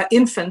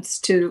infants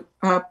to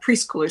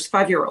preschoolers,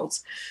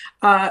 5-year-olds,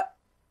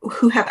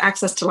 who have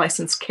access to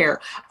licensed care.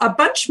 A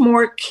bunch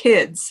more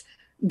kids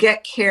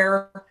get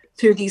care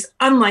through these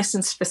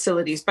unlicensed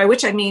facilities, by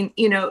which I mean,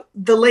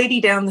 the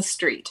lady down the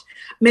street,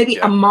 maybe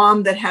a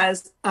mom that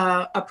has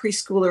a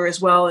preschooler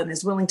as well and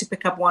is willing to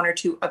pick up one or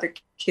two other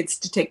kids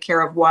to take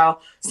care of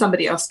while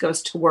somebody else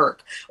goes to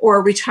work, or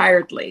a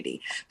retired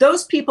lady.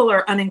 Those people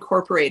are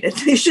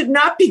unincorporated. They should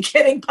not be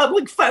getting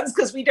public funds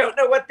because we don't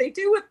know what they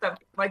do with them.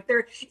 Like,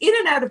 they're in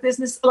and out of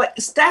business. Like,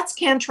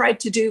 StatsCan tried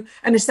to do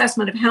an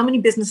assessment of how many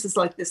businesses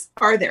like this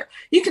are there.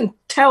 You can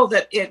tell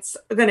that it's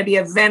going to be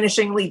a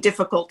vanishingly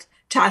difficult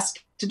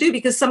task to do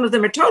because some of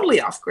them are totally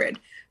off grid.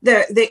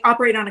 They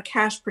operate on a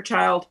cash per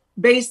child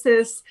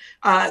basis.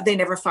 They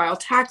never file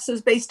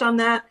taxes based on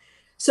that.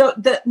 So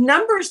the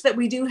numbers that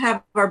we do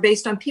have are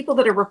based on people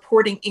that are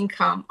reporting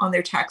income on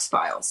their tax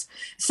files.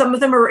 Some of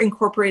them are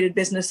incorporated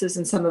businesses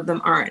and some of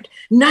them aren't.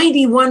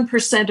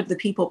 91% of the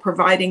people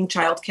providing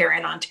childcare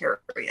in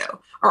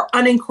Ontario are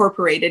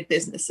unincorporated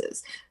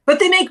businesses, but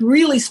they make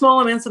really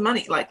small amounts of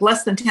money, like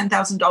less than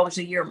 $10,000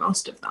 a year,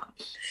 most of them.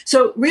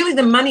 So really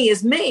the money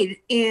is made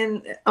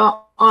in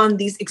on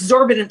these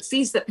exorbitant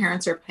fees that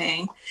parents are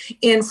paying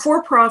in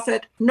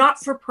for-profit,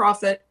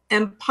 not-for-profit,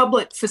 and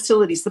public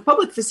facilities. The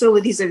public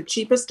facilities are the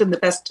cheapest and the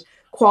best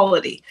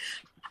quality.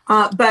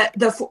 But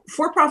the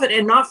for-profit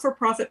and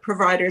not-for-profit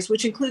providers,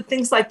 which include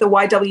things like the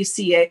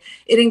YWCA,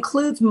 it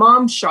includes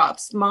mom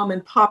shops, mom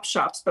and pop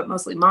shops, but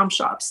mostly mom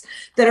shops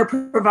that are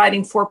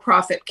providing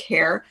for-profit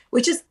care,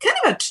 which is kind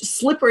of a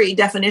slippery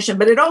definition,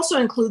 but it also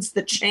includes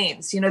the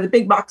chains, the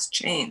big box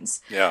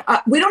chains. Yeah.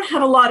 We don't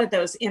have a lot of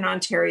those in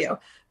Ontario.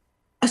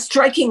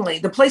 Strikingly,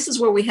 the places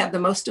where we have the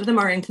most of them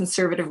are in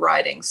conservative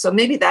ridings. So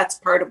maybe that's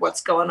part of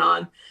what's going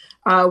on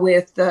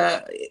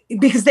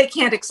because they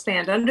can't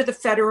expand. Under the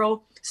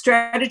federal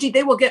strategy,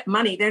 they will get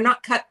money. They're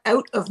not cut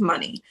out of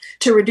money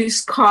to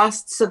reduce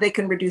costs so they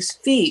can reduce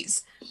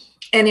fees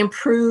and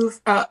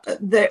improve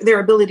their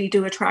ability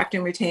to attract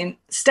and retain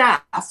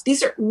staff.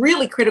 These are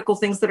really critical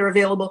things that are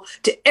available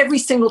to every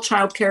single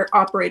childcare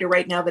operator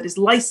right now that is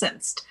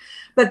licensed.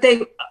 But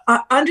they,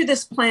 under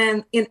this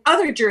plan in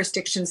other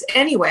jurisdictions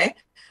anyway,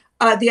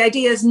 the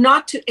idea is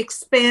not to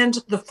expand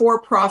the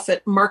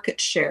for-profit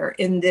market share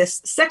in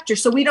this sector,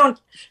 so we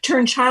don't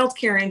turn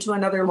childcare into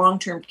another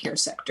long-term care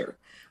sector,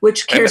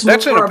 which cares more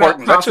about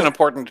profit.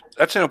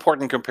 That's an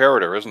important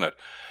comparator, isn't it?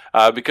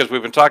 Because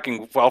we've been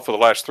talking, for the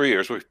last 3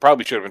 years, we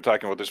probably should have been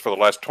talking about this for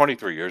the last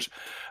 23 years,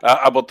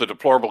 about the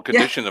deplorable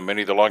condition of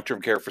many of the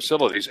long-term care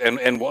facilities. And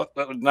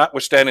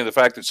notwithstanding the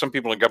fact that some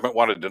people in government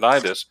want to deny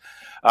this,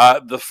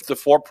 the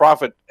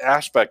for-profit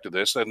aspect of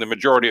this, and the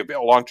majority of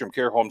long-term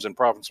care homes in the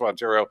province of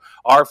Ontario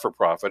are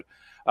for-profit,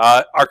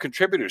 are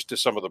contributors to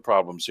some of the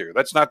problems here.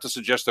 That's not to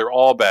suggest they're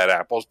all bad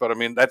apples, but I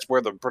mean, that's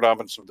where the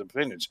predominance of the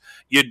opinions.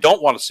 You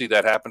don't want to see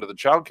that happen to the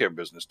childcare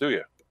business, do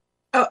you?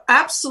 Oh,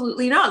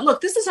 absolutely not.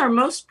 Look, this is our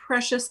most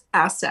precious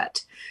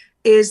asset,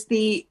 is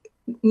the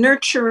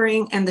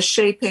nurturing and the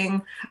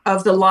shaping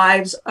of the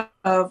lives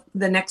of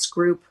the next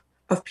group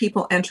of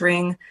people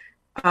entering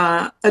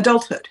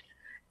adulthood.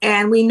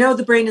 And we know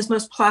the brain is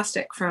most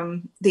plastic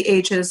from the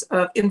ages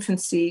of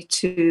infancy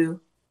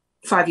to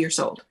 5 years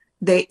old.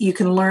 You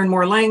can learn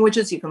more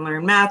languages, you can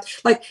learn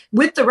math. Like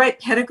with the right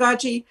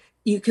pedagogy,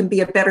 you can be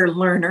a better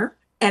learner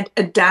and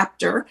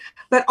adapter,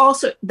 but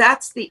also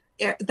that's the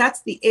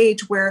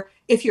age where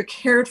if you're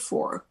cared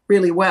for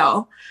really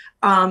well,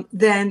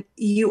 then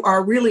you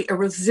are really a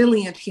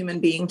resilient human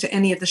being to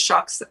any of the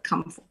shocks that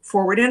come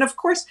forward. And of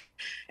course,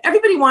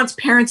 everybody wants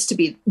parents to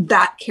be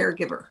that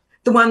caregiver,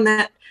 the one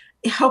that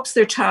helps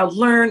their child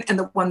learn and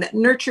the one that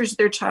nurtures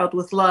their child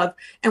with love.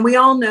 And we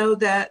all know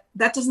that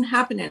that doesn't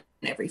happen in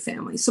every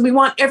family. So we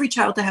want every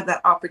child to have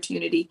that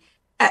opportunity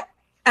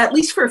at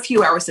least for a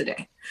few hours a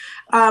day.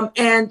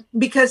 And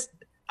because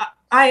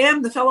I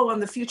am the fellow on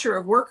the future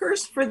of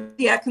workers for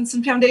the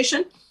Atkinson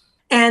Foundation,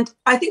 and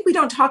I think we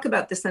don't talk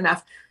about this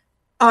enough.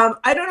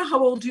 I don't know how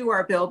old you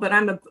are, Bill, but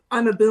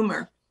I'm a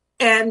boomer,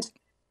 and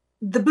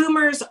the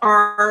boomers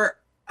are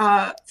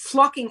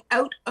flocking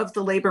out of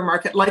the labor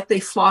market like they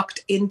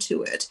flocked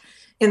into it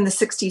in the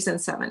 60s and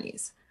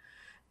 70s.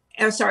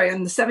 In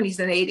the 70s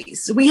and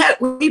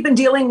 80s. We've been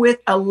dealing with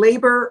a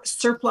labor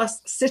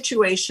surplus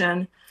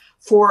situation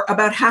for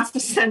about half a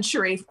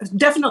century,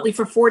 definitely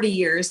for 40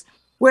 years,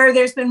 where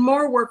there's been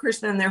more workers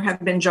than there have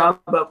been job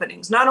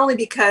openings, not only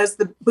because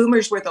the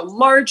boomers were the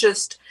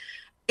largest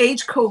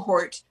age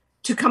cohort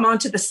to come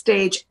onto the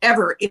stage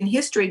ever in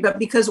history, but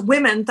because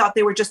women thought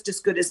they were just as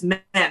good as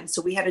men.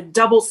 So we had a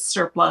double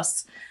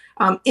surplus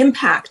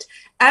impact.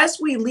 As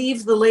we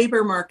leave the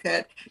labor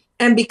market,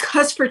 and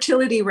because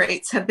fertility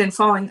rates have been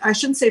falling, I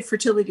shouldn't say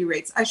fertility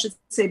rates, I should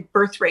say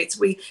birth rates.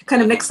 We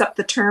kind of mix up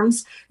the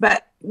terms,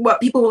 but what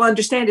people will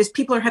understand is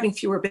people are having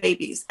fewer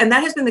babies. And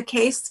that has been the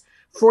case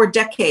for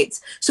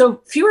decades.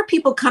 So fewer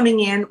people coming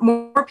in,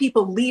 more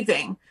people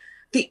leaving.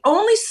 The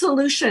only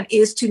solution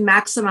is to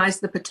maximize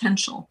the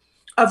potential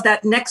of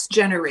that next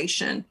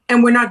generation.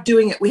 And we're not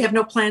doing it. We have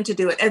no plan to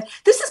do it. And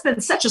this has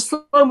been such a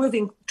slow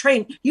moving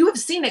train. You have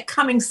seen it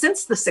coming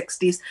since the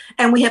 60s,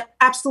 and we have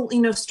absolutely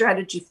no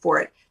strategy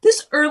for it.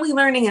 This early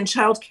learning and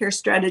childcare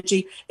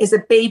strategy is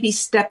a baby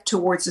step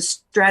towards a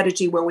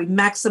strategy where we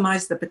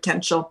maximize the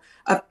potential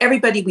of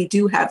everybody we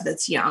do have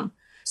that's young,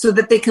 so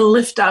that they can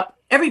lift up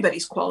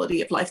everybody's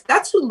quality of life.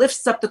 That's who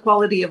lifts up the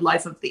quality of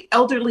life of the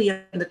elderly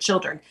and the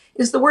children,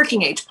 is the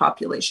working age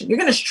population. You're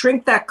going to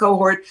shrink that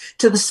cohort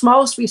to the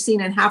smallest we've seen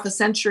in half a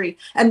century,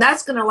 and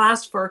that's going to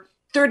last for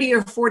 30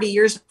 or 40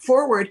 years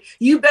forward.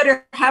 You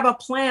better have a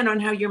plan on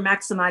how you're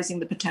maximizing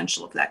the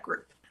potential of that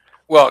group.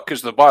 Well,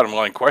 because the bottom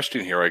line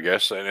question here, I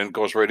guess, and it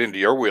goes right into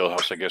your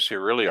wheelhouse, I guess,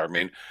 here really,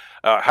 Armine,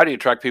 how do you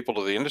attract people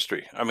to the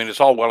industry? I mean, it's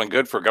all well and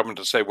good for government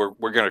to say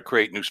we're going to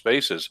create new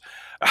spaces.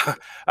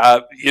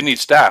 You need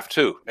staff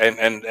too,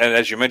 and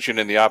as you mentioned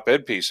in the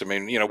op-ed piece, I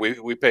mean,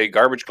 we pay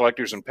garbage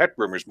collectors and pet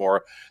groomers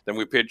more than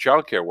we paid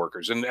childcare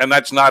workers, and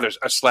that's not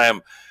a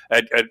slam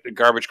at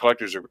garbage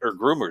collectors or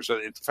groomers.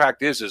 The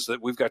fact is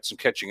that we've got some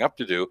catching up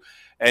to do,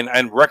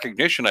 and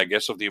recognition, I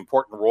guess, of the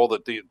important role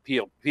that the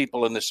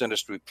people in this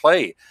industry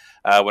play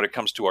when it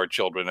comes to our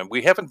children, and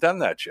we haven't done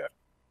that yet.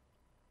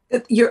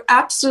 You're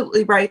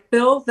absolutely right,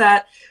 Bill,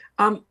 that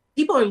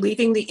people are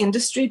leaving the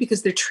industry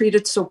because they're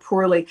treated so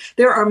poorly.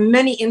 There are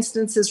many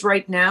instances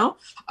right now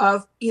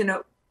of,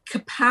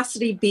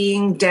 capacity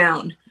being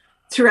down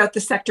throughout the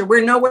sector.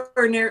 We're nowhere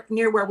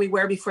near where we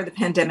were before the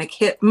pandemic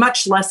hit,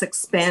 much less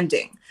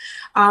expanding.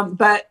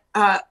 But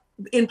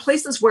in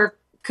places where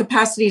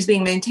capacity is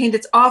being maintained,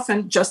 it's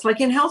often, just like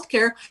in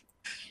healthcare,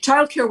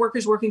 childcare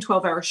workers working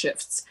 12-hour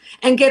shifts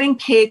and getting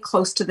paid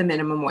close to the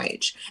minimum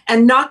wage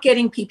and not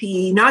getting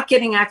PPE, not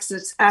getting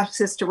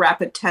access to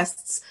rapid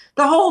tests,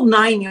 the whole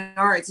 9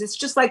 yards. It's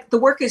just like the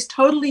work is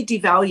totally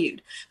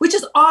devalued, which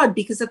is odd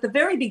because at the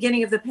very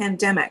beginning of the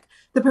pandemic,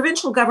 the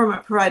provincial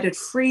government provided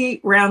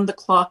free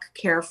round-the-clock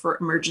care for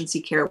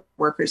emergency care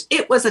workers.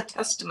 It was a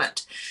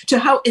testament to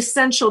how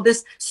essential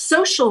this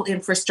social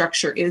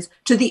infrastructure is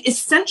to the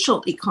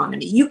essential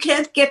economy. You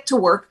can't get to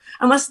work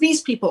unless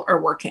these people are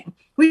working.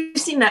 We've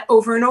seen that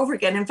over and over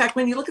again. In fact,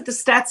 when you look at the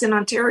stats in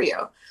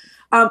Ontario,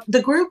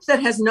 the group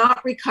that has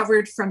not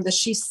recovered from the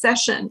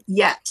recession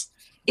yet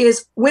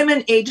is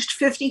women aged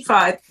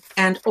 55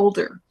 and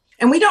older.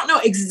 And we don't know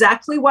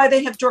exactly why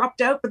they have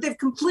dropped out, but they've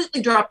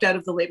completely dropped out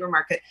of the labor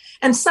market.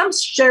 And some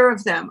share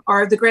of them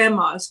are the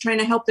grandmas trying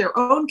to help their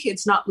own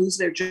kids not lose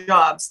their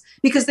jobs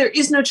because there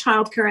is no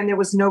childcare and there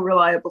was no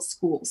reliable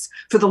schools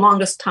for the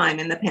longest time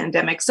in the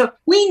pandemic. So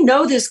we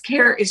know this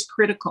care is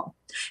critical.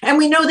 And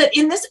we know that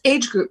in this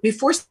age group,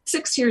 before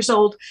 6 years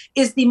old,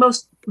 is the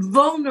most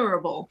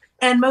vulnerable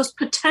and most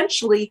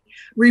potentially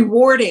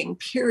rewarding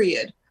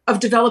period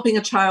of developing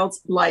a child's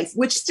life,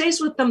 which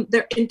stays with them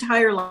their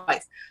entire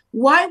life.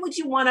 Why would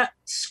you want to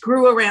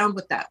screw around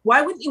with that?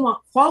 Why wouldn't you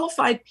want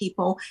qualified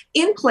people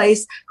in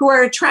place who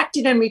are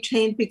attracted and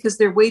retained because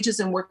their wages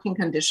and working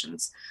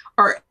conditions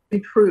are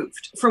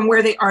improved from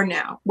where they are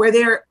now, where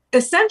they're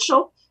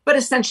essential, but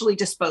essentially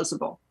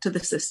disposable to the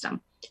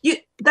system?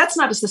 That's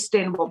not a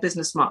sustainable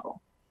business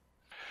model.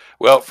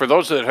 Well, for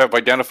those that have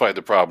identified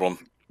the problem,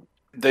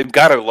 they've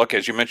got to look,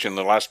 as you mentioned in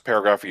the last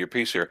paragraph of your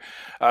piece here,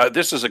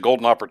 this is a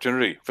golden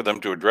opportunity for them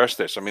to address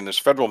this. I mean, there's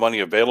federal money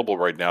available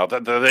right now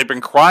that they've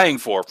been crying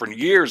for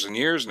years and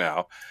years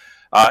now.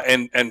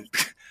 And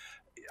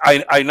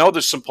I know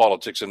there's some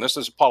politics in this.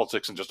 There's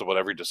politics in just about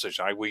every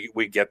decision.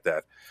 We get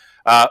that.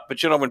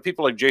 But, when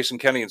people like Jason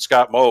Kenney and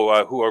Scott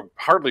Moe, who are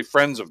hardly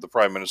friends of the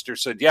Prime Minister,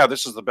 said, yeah,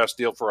 this is the best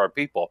deal for our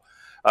people,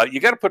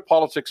 you got to put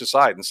politics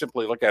aside and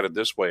simply look at it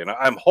this way. And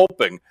I'm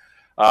hoping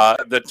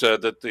that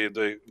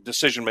the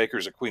decision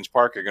makers at Queen's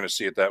Park are going to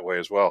see it that way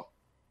as well.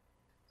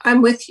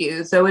 I'm with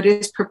you, though it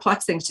is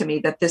perplexing to me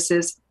that this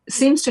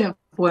seems to have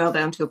boiled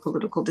down to a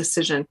political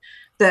decision,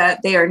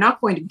 that they are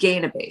not going to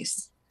gain a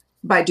base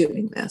by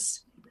doing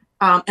this,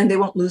 and they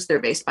won't lose their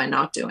base by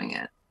not doing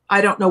it. I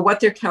don't know what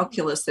their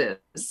calculus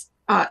is.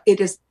 It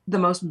is the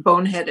most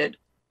boneheaded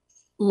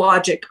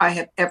logic I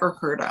have ever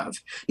heard of,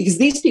 because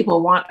these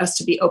people want us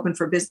to be open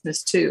for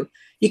business too.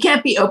 You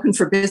can't be open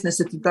for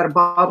business if you've got a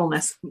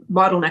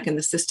bottleneck in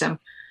the system.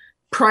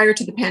 Prior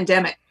to the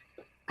pandemic,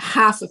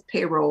 half of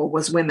payroll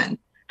was women.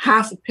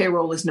 Half of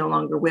payroll is no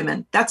longer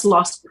women. That's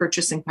lost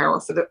purchasing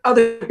power for the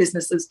other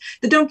businesses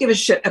that don't give a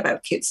shit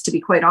about kids, to be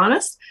quite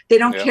honest. They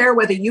don't care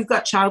whether you've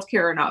got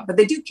childcare or not, but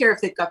they do care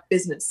if they've got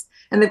business.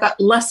 And they've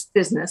got less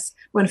business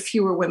when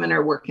fewer women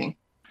are working.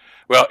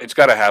 Well, it's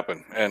got to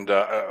happen, and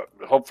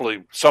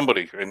hopefully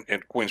somebody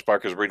in Queen's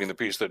Park is reading the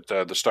piece that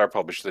the Star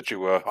published that you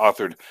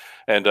authored,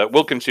 and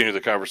we'll continue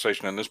the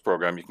conversation in this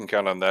program. You can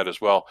count on that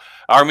as well.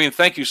 Armeen,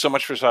 thank you so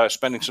much for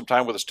spending some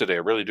time with us today. I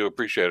really do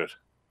appreciate it.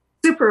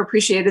 Super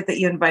appreciated that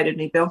you invited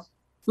me, Bill.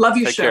 Love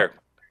your show. Take care.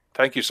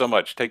 Thank you so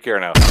much. Take care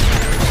now.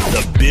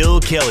 The Bill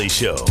Kelly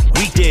Show,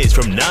 weekdays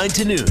from 9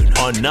 to noon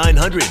on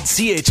 900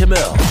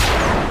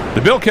 CHML.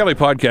 The Bill Kelly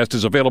Podcast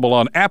is available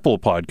on Apple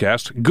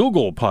Podcast,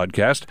 Google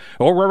Podcast,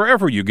 or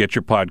wherever you get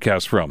your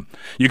podcasts from.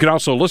 You can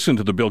also listen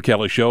to The Bill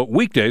Kelly Show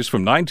weekdays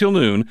from 9 till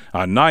noon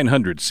on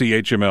 900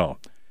 CHML.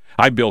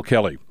 I'm Bill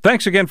Kelly.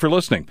 Thanks again for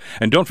listening.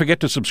 And don't forget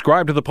to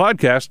subscribe to the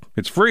podcast.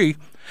 It's free,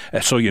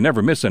 so you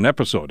never miss an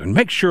episode. And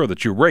make sure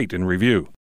that you rate and review.